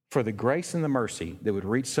for the grace and the mercy that would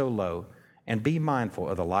reach so low and be mindful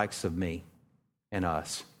of the likes of me and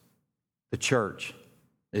us, the church,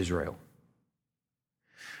 Israel.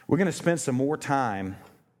 We're going to spend some more time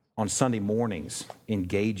on Sunday mornings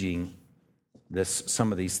engaging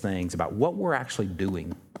some of these things about what we're actually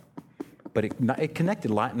doing. But it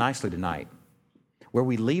connected nicely tonight, where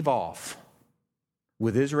we leave off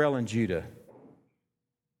with Israel and Judah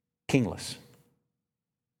kingless.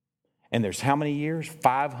 And there's how many years?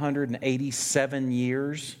 587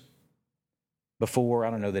 years before, I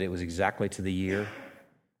don't know that it was exactly to the year,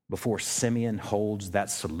 before Simeon holds that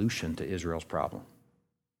solution to Israel's problem,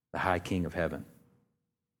 the high king of heaven.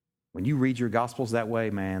 When you read your Gospels that way,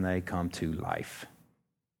 man, they come to life.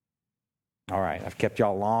 All right, I've kept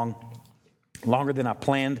y'all longer than I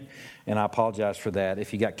planned, and I apologize for that.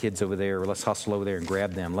 If you got kids over there, let's hustle over there and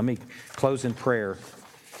grab them. Let me close in prayer,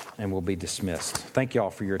 and we'll be dismissed. Thank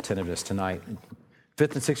y'all for your attentiveness tonight.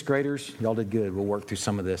 5th and 6th graders, y'all did good. We'll work through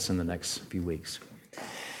some of this in the next few weeks.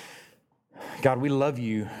 God, we love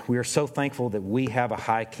you. We are so thankful that we have a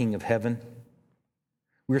high king of heaven.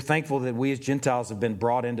 We're thankful that we as Gentiles have been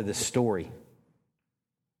brought into this story,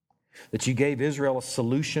 that you gave Israel a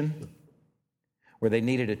solution where they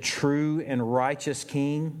needed a true and righteous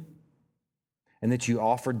king, and that you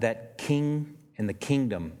offered that king and the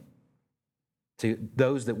kingdom to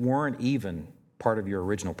those that weren't even part of your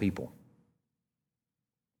original people.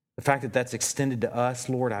 The fact that that's extended to us,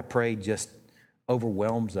 Lord, I pray just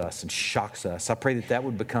overwhelms us and shocks us. I pray that that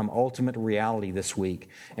would become ultimate reality this week.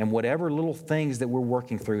 And whatever little things that we're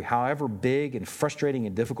working through, however big and frustrating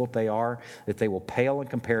and difficult they are, that they will pale in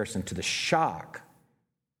comparison to the shock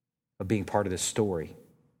of being part of this story.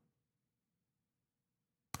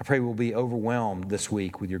 I pray we'll be overwhelmed this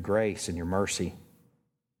week with your grace and your mercy.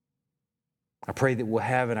 I pray that we'll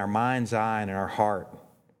have in our mind's eye and in our heart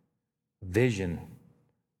vision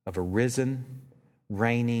of a risen,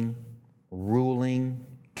 reigning, ruling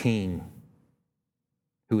king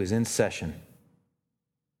who is in session,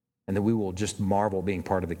 and that we will just marvel being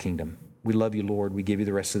part of the kingdom. We love you, Lord. We give you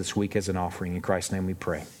the rest of this week as an offering. In Christ's name we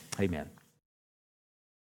pray. Amen.